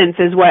 Guidance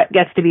is what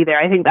gets to be there.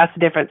 I think that's the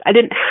difference. I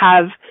didn't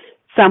have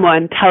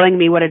someone telling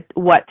me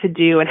what to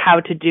do and how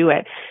to do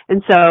it.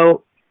 And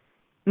so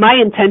my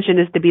intention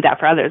is to be that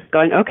for others,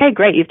 going, okay,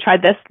 great, you've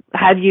tried this.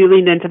 Have you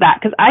leaned into that?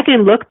 Because I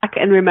can look back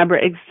and remember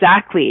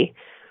exactly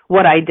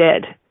what I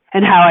did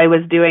and how I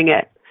was doing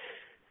it.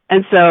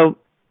 And so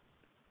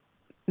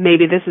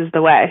maybe this is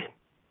the way.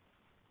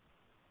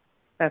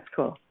 That's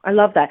cool. I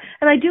love that.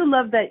 And I do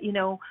love that,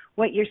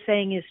 what you're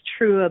saying is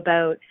true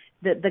about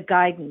the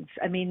guidance.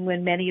 I mean,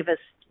 when many of us,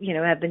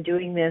 have been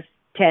doing this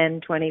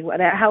 10, 20,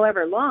 whatever,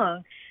 however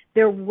long,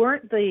 there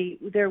weren't the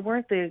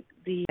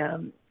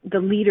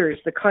leaders,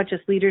 the conscious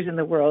leaders in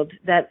the world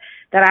that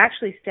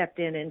actually stepped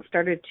in and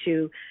started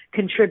to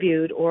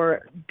contribute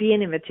or be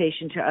an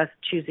invitation to us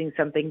choosing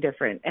something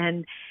different.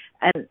 And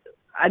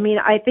I mean,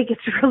 I think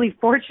it's really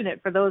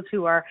fortunate for those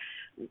who are,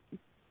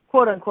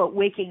 quote unquote,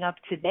 waking up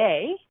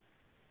today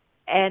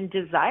and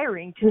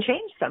desiring to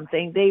change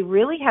something. They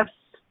really have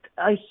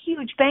a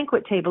huge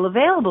banquet table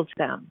available to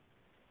them.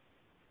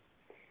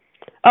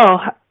 Oh,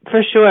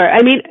 for sure.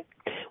 I mean,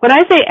 when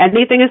I say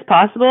anything is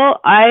possible,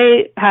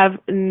 I have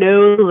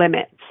no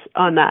limits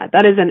on that.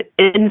 That is an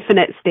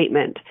infinite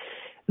statement.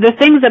 The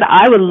things that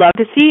I would love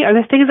to see are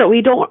the things that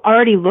we don't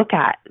already look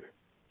at.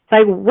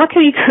 Like, what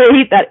can you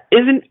create that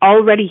isn't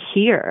already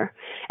here?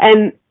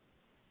 And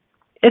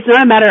it's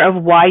not a matter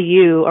of why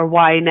you or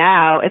why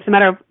now. It's a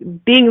matter of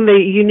being the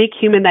unique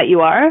human that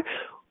you are.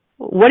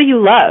 What do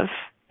you love?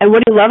 And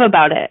what do you love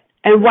about it?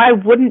 And why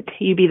wouldn't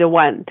you be the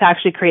one to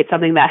actually create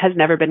something that has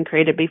never been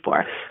created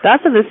before?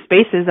 That's what this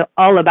space is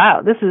all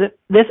about. This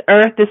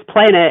earth, this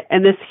planet,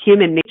 and this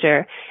human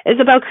nature is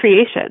about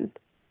creation.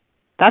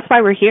 That's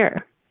why we're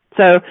here.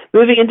 So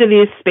moving into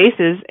these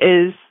spaces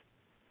is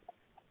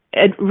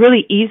a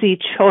really easy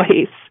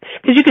choice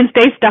because you can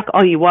stay stuck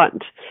all you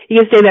want. You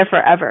can stay there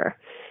forever.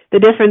 The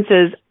difference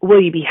is,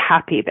 will you be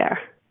happy there?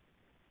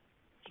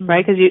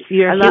 Right? Because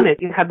you're human.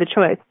 You have the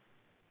choice.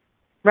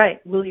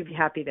 Right. Will you be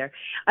happy there?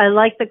 I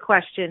like the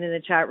question in the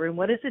chat room.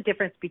 What is the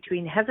difference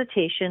between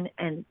hesitation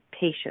and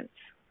patience?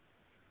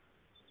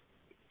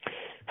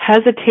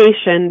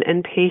 Hesitation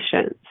and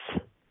patience.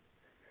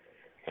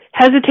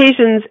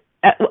 Hesitations,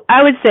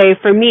 I would say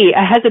for me,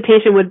 a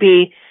hesitation would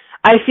be,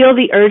 I feel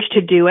the urge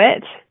to do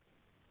it,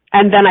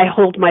 and then I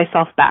hold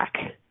myself back.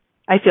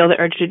 I feel the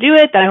urge to do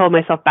it, then I hold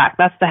myself back.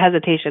 That's the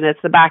hesitation. It's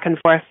the back and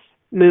forth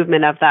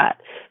movement of that.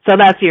 So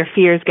that's your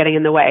fears getting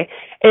in the way.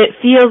 It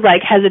feels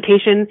like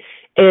hesitation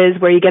is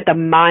where you get the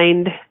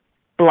mind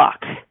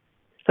block.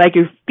 It's like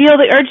you feel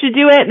the urge to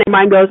do it, and your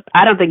mind goes,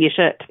 I don't think you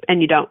should,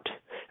 and you don't.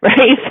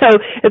 Right? So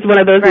it's one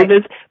of those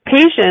movements.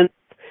 Patience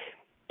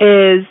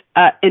is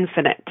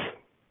infinite.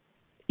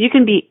 You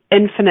can be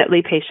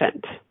infinitely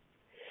patient.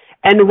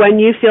 And when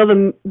you feel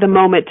the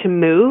moment to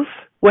move,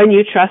 when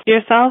you trust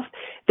yourself,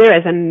 there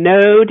is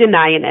no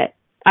denying it.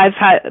 I've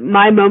had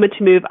my moment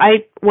to move.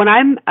 When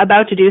I'm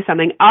about to do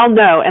something, I'll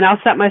know, and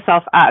I'll set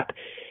myself up,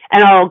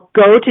 and I'll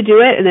go to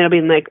do it, and then I'll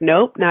be like,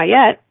 nope, not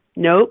yet.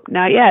 Nope,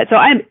 not yet. So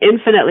I'm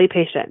infinitely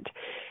patient.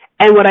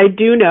 And what I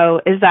do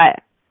know is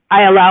that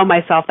I allow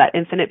myself that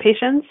infinite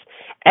patience,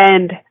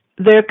 and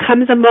there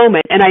comes a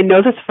moment, and I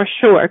know this for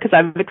sure because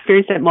I've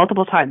experienced it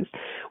multiple times,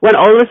 when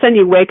all of a sudden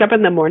you wake up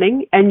in the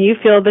morning and you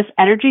feel this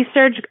energy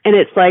surge, and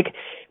it's like,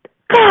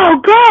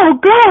 go, go,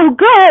 go,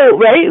 go,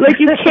 right?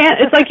 Like you can't,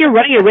 it's like you're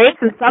running a race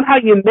and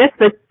somehow you miss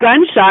the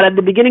gunshot at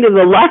the beginning of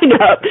the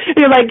lineup.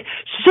 You're like,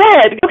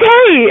 shit,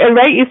 okay, and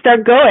right, you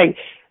start going.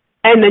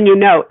 And then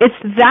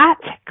it's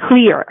that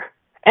clear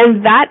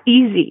and that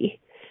easy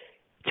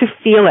to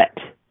feel it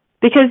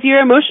because your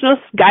emotional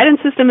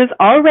guidance system is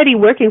already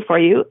working for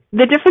you.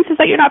 The difference is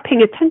that you're not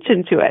paying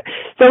attention to it.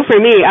 So for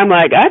me, I'm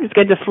like, I just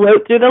get to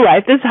float through the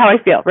life. This is how I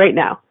feel right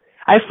now.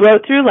 I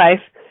float through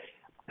life,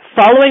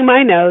 following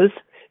my nose,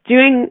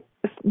 being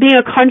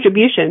a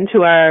contribution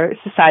to our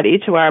society,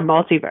 to our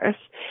multiverse,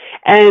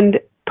 and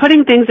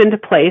putting things into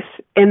place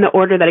in the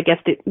order that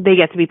they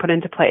get to be put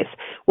into place.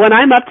 When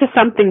I'm up to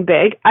something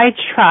big, I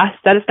trust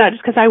that it's not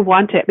just because I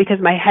want it, because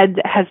my head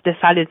has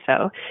decided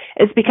so.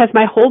 It's because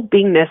my whole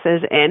beingness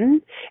is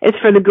in. It's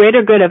for the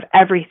greater good of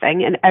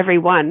everything and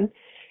everyone.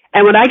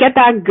 And when I get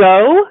that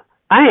go,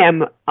 I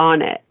am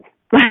on it.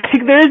 Like,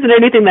 there isn't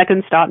anything that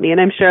can stop me,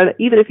 and I'm sure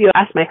that even if you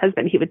ask my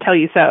husband, he would tell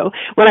you so.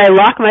 When I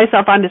lock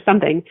myself onto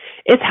something,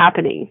 it's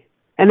happening,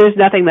 and there's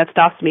nothing that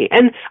stops me.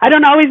 And I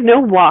don't always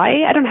know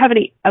why. I don't have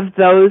any of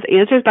those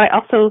answers, but I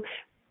also,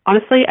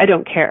 honestly, I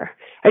don't care.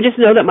 I just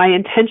know that my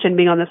intention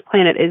being on this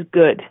planet is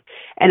good,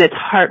 and it's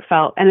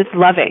heartfelt, and it's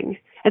loving.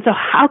 And so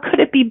how could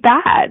it be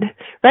bad,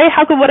 right?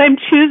 How could what I'm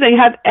choosing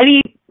have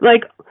any,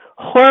 like,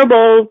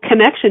 horrible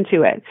connection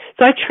to it?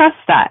 So I trust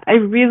that. I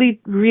really,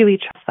 really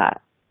trust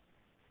that.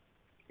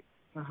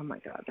 Oh, my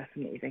God, that's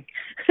amazing.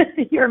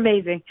 You're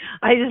amazing.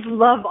 I just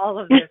love all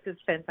of this.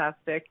 It's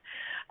fantastic.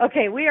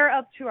 Okay, we are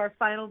up to our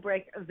final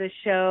break of the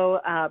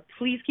show.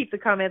 Please keep the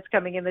comments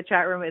coming in the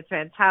chat room. It's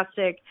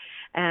fantastic.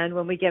 And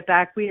when we get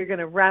back, we are going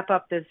to wrap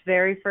up this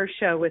very first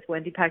show with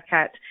Wendy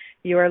Paquette.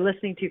 You are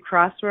listening to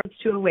Crossroads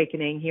to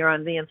Awakening here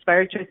on the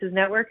Inspired Choices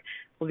Network.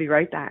 We'll be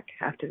right back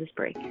after this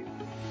break.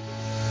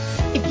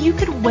 If you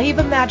could wave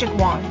a magic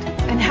wand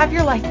and have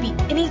your life be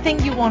anything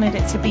you wanted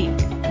it to be,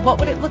 what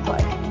would it look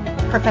like?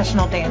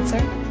 Professional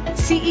dancer,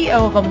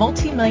 CEO of a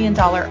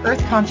multi-million-dollar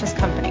earth-conscious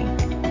company,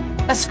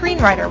 a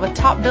screenwriter with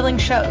top billing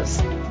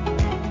shows,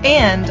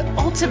 and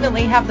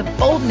ultimately have the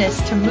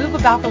boldness to move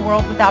about the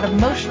world without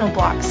emotional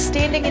blocks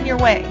standing in your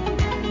way,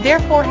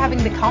 therefore having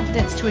the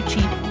confidence to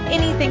achieve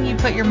anything you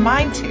put your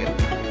mind to.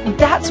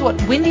 That's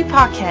what Wendy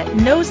Paquette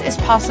knows is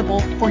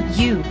possible for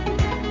you.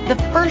 The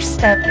first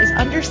step is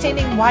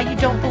understanding why you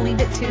don't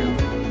believe it too,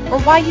 or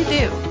why you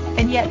do,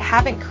 and yet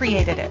haven't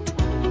created it.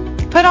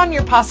 Put on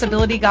your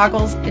possibility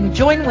goggles and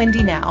join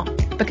Wendy now,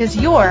 because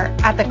you're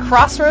at the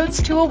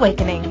Crossroads to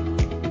Awakening.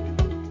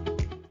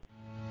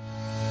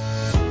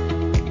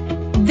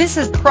 This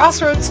is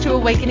Crossroads to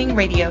Awakening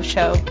radio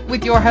show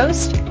with your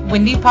host,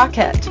 Wendy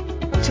Paquette.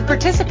 To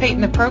participate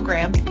in the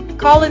program,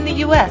 call in the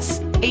U.S.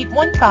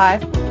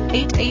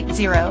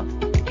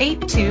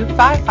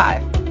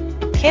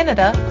 815-880-8255,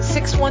 Canada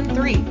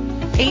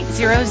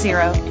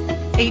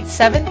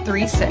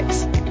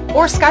 613-800-8736,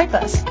 or Skype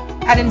us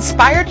at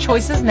Inspired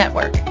Choices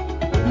Network.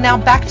 Now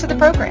back to the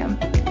program.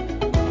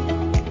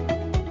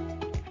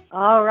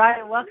 All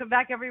right, welcome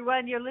back,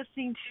 everyone. You're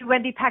listening to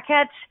Wendy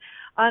Paquette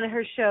on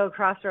her show,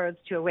 Crossroads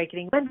to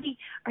Awakening. Wendy,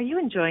 are you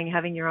enjoying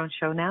having your own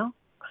show now?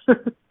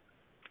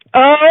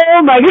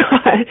 Oh my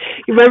God.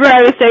 You remember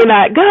I was saying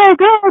that, go,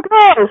 go,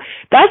 go.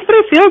 That's what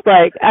it feels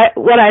like.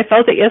 When I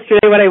felt it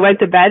yesterday when I went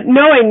to bed,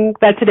 knowing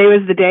that today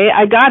was the day,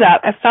 I got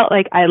up, I felt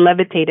like I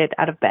levitated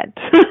out of bed.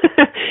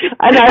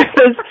 And I'm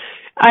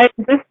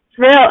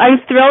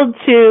thrilled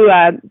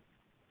to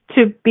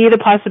be the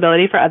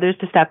possibility for others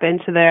to step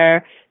into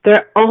their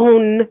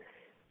own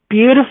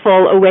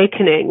beautiful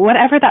awakening,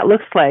 whatever that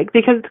looks like,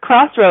 because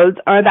crossroads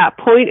are that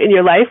point in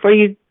your life where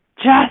you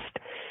just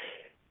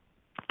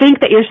think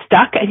that you're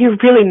stuck and you're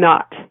really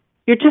not.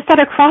 You're just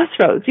at a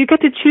crossroads. You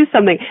get to choose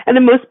something. And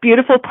the most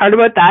beautiful part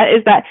about that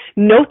is that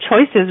no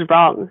choice is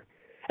wrong.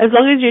 As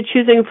long as you're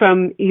choosing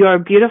from your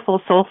beautiful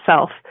soul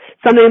self,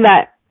 something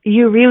that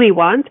you really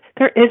want,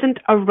 there isn't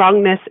a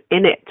wrongness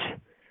in it.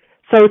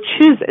 So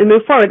choose and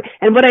move forward.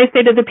 And what I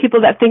say to the people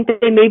that think that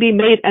they maybe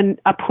made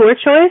a poor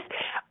choice,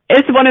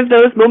 it's one of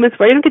those moments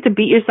where you don't get to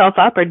beat yourself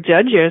up or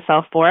judge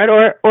yourself for it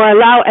or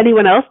allow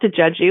anyone else to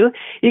judge you.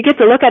 You get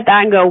to look at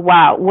that and go,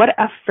 wow, what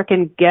a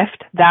freaking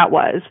gift that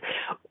was.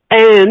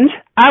 And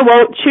I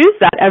won't choose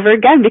that ever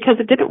again because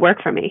it didn't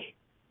work for me.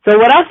 So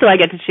what else do I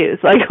get to choose?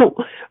 Like,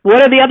 what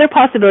are the other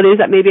possibilities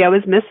that maybe I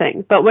was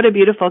missing? But what a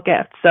beautiful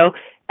gift. So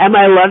am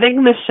I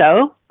loving the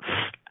show?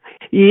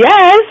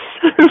 Yes.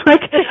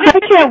 Like, I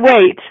can't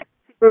wait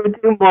to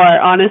do more,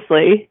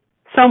 honestly.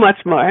 So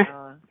much more.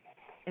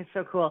 It's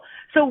so cool.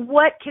 So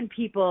what can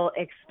people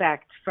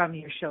expect from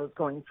your shows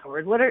going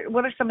forward? What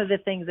are some of the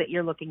things that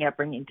you're looking at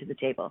bringing to the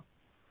table?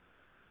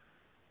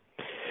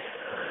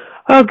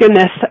 Oh,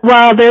 goodness.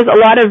 Well, there's a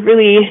lot of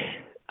really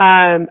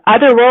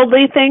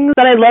otherworldly things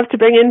that I'd love to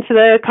bring into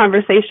the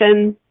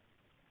conversation,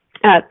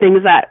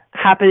 things that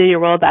happen in your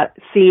world that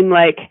seem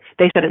like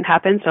they shouldn't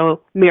happen,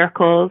 so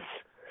miracles,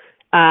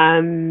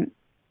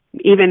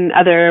 even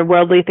other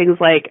worldly things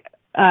like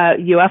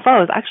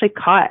UFOs. I actually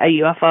caught a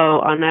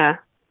UFO on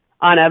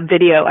a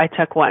video I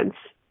took once.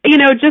 You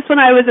know, just when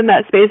I was in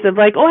that space of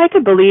like, oh, I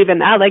could believe in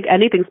that, like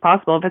anything's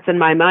possible. If it's in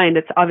my mind,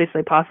 it's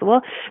obviously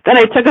possible. Then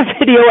I took a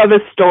video of a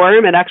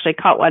storm and actually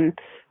caught one,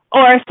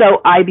 or so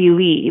I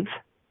believe,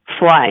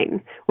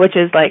 flying, which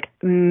is like,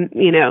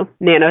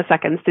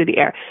 nanoseconds through the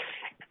air.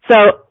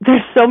 So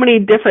there's so many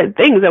different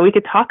things that we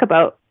could talk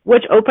about,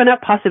 which open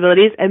up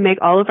possibilities and make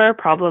all of our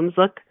problems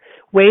look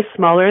way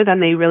smaller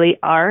than they really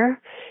are.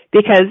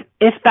 Because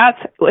if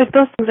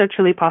those things are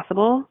truly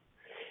possible,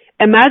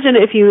 imagine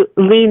if you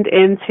leaned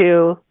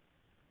into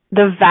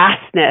the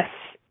vastness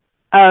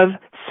of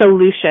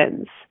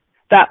solutions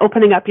that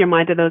opening up your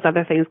mind to those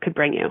other things could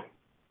bring you.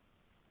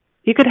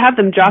 You could have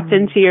them dropped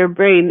into your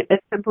brain as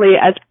simply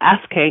as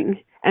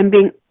asking and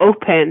being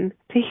open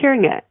to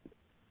hearing it.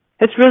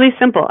 It's really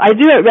simple. I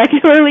do it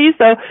regularly,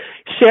 so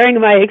sharing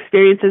my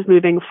experiences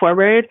moving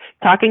forward,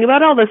 talking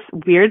about all this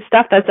weird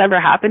stuff that's ever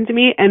happened to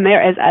me, and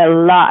there is a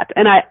lot.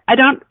 And I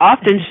don't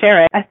often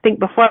share it. I think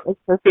before it was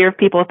for fear of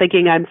people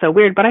thinking I'm so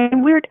weird, but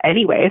I'm weird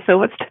anyway, so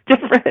what's the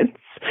difference?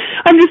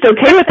 I'm just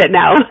okay with it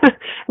now.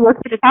 I'm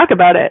okay to talk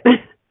about it.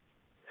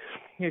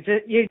 You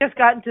just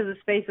gotten to the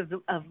space of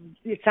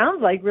it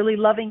sounds like really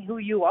loving who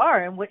you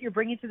are and what you're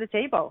bringing to the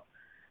table.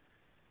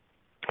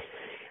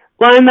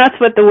 Well, and that's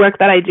what the work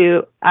that I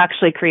do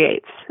actually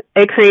creates.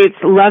 It creates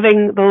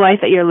loving the life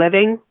that you're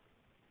living,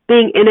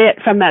 being in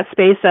it from that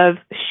space of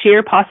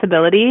sheer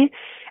possibility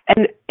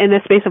and in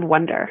a space of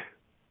wonder.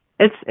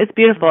 It's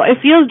beautiful. It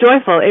feels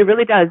joyful. It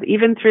really does,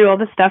 even through all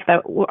the stuff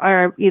that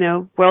our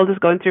world is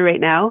going through right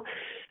now.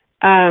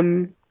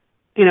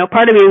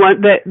 Part of me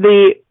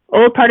the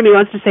old part of me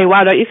wants to say,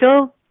 "Wow, don't you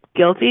feel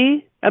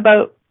guilty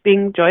about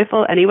being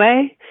joyful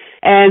anyway?"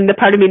 And the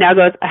part of me now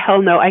goes,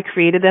 "Hell no! I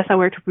created this. I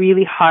worked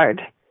really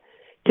hard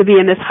to be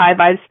in this high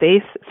vibe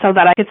space so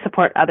that I could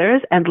support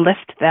others and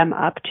lift them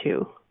up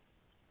too."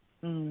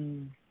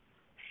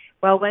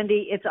 Well,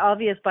 Wendy, it's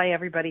obvious by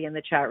everybody in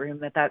the chat room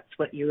that that's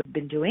what you have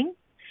been doing.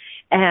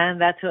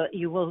 And that's what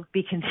you will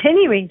be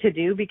continuing to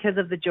do because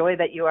of the joy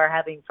that you are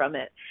having from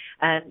it.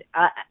 And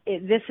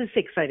this is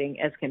exciting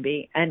as can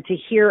be. And to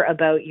hear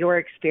about your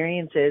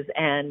experiences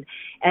and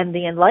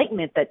the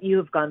enlightenment that you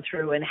have gone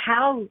through and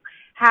how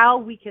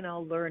we can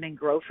all learn and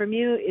grow from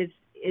you is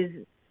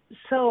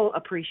so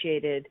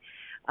appreciated.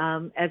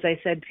 As I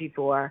said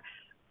before,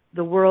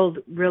 the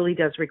world really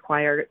does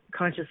require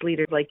conscious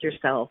leaders like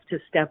yourself to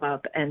step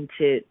up and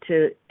to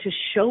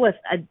show us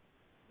a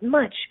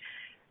much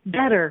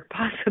better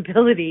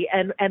possibility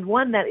and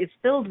one that is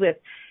filled with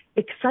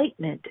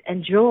excitement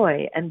and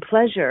joy and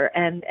pleasure.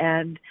 And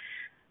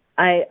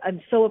I'm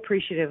so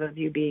appreciative of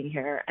you being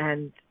here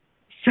and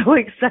so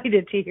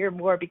excited to hear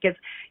more, because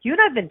you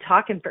and I have been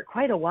talking for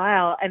quite a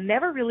while and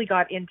never really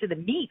got into the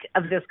meat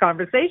of this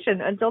conversation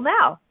until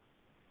now.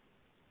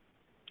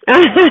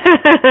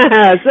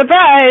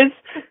 Surprise!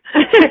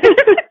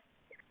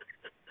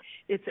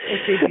 It's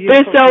a beautiful,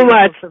 there's so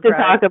much surprise to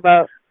talk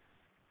about.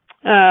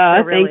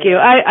 Really thank you.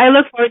 I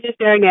look forward to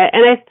sharing it.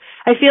 And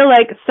I feel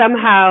like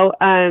somehow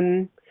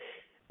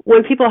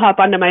when people hop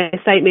onto my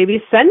site,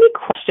 maybe send me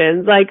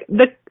questions. Like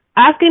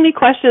asking me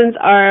questions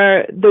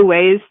are the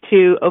ways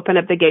to open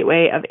up the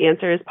gateway of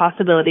answers,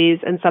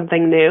 possibilities, and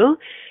something new.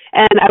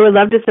 And I would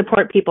love to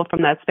support people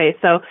from that space.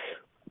 So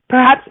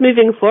perhaps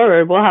moving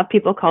forward, we'll have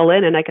people call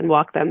in and I can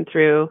walk them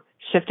through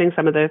shifting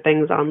some of their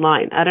things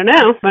online. I don't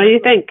know. What do you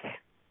think?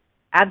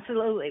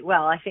 Absolutely.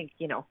 Well, I think,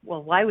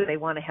 why would they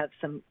want to have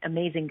some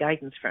amazing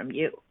guidance from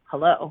you?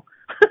 Hello.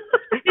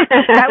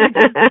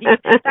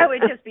 that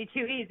would just be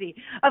too easy.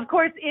 Of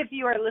course, if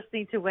you are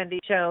listening to Wendy's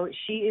show,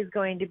 she is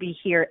going to be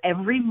here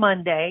every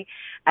Monday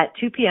at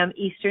 2 p.m.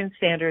 Eastern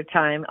Standard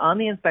Time on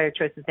the Inspired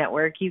Choices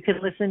Network. You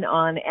can listen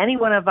on any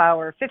one of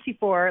our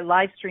 54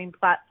 live stream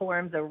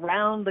platforms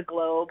around the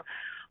globe,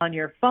 on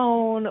your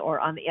phone or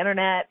on the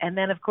internet. And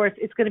then, of course,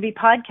 it's going to be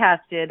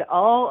podcasted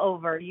all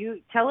over.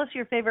 You tell us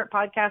your favorite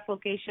podcast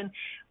location.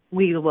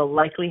 We will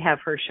likely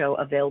have her show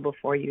available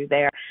for you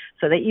there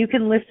so that you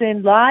can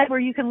listen live or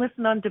you can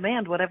listen on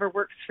demand, whatever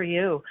works for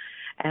you.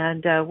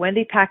 And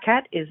Wendy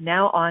Paquette is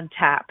now on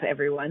tap,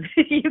 everyone.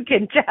 You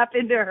can tap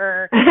into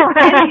her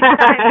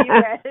anytime you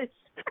wish.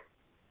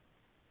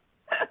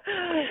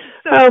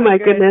 Oh, my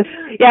goodness.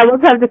 Yeah, we'll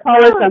have to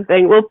call her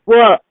something. We'll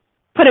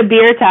put a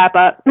beer tap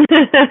up.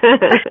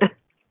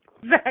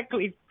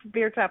 Exactly.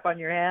 Beer tap on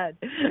your head.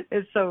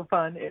 It's so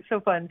fun. It's so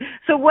fun.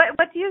 So what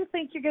do you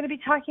think you're going to be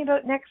talking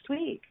about next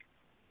week?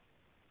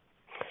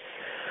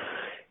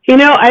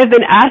 I've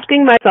been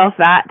asking myself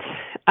that.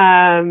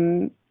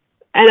 And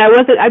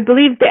I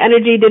believe the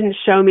energy didn't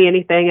show me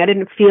anything. I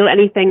didn't feel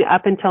anything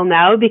up until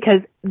now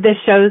because the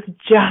show's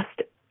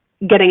just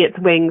getting its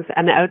wings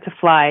and out to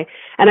fly.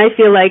 And I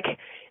feel like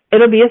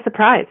it'll be a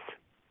surprise.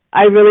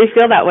 I really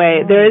feel that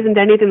way. There isn't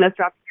anything that's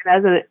dropped in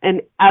as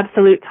an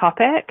absolute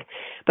topic,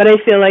 but I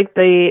feel like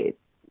the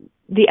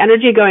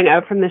energy going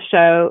out from the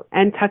show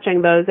and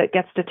touching those it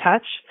gets to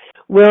touch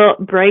will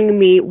bring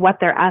me what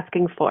they're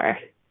asking for.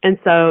 And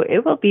so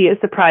it will be a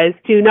surprise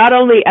to not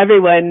only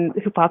everyone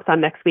who pops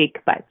on next week,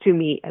 but to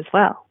me as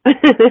well. So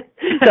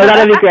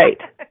that'll be great.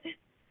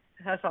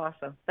 That's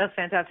awesome. That's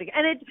fantastic.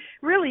 And it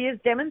really is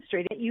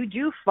demonstrating you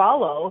do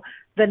follow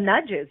the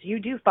nudges. You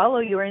do follow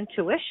your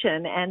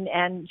intuition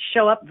and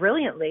show up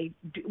brilliantly,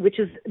 which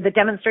is the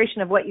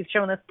demonstration of what you've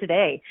shown us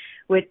today,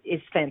 which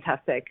is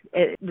fantastic.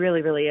 It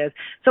really, really is.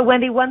 So,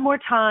 Wendy, one more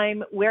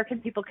time, where can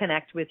people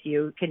connect with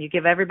you? Can you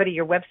give everybody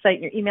your website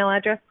and your email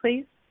address,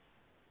 please?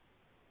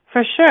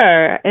 For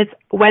sure. It's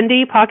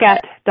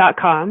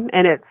wendypaquette.com,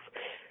 and it's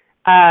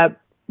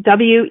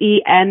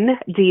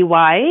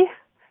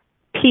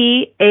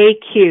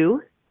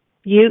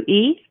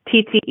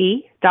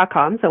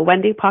WendyPaquette.com, so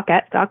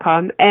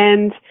wendypaquette.com.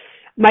 And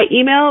my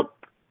email,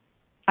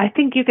 I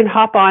think you can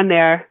hop on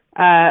there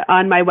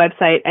on my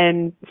website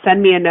and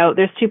send me a note.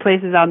 There's 2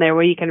 places on there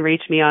where you can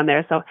reach me on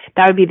there, so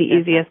that would be the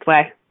easiest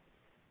way.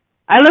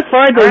 I look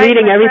forward to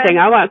reading everything.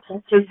 I want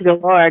questions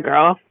galore,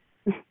 girl.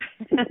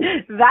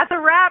 That's a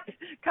wrap.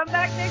 Come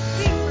back next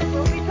week.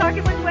 We'll be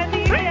talking with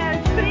Wendy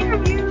again.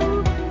 Thank you.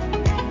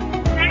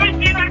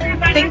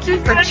 Thank you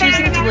for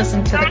choosing to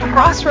listen to the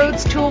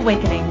Crossroads to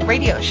Awakening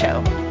radio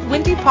show.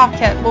 Wendy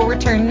Paquette will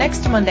return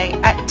next Monday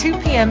at 2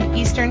 p.m.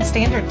 Eastern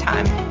Standard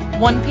Time,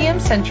 1 p.m.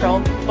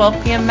 Central,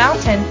 12 p.m.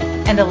 Mountain,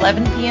 and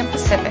 11 p.m.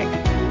 Pacific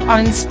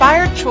on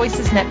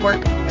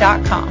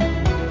InspiredChoicesNetwork.com.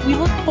 We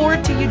look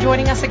forward to you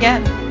joining us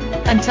again.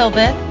 Until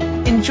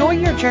then, enjoy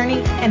your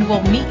journey and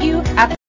we'll meet you at the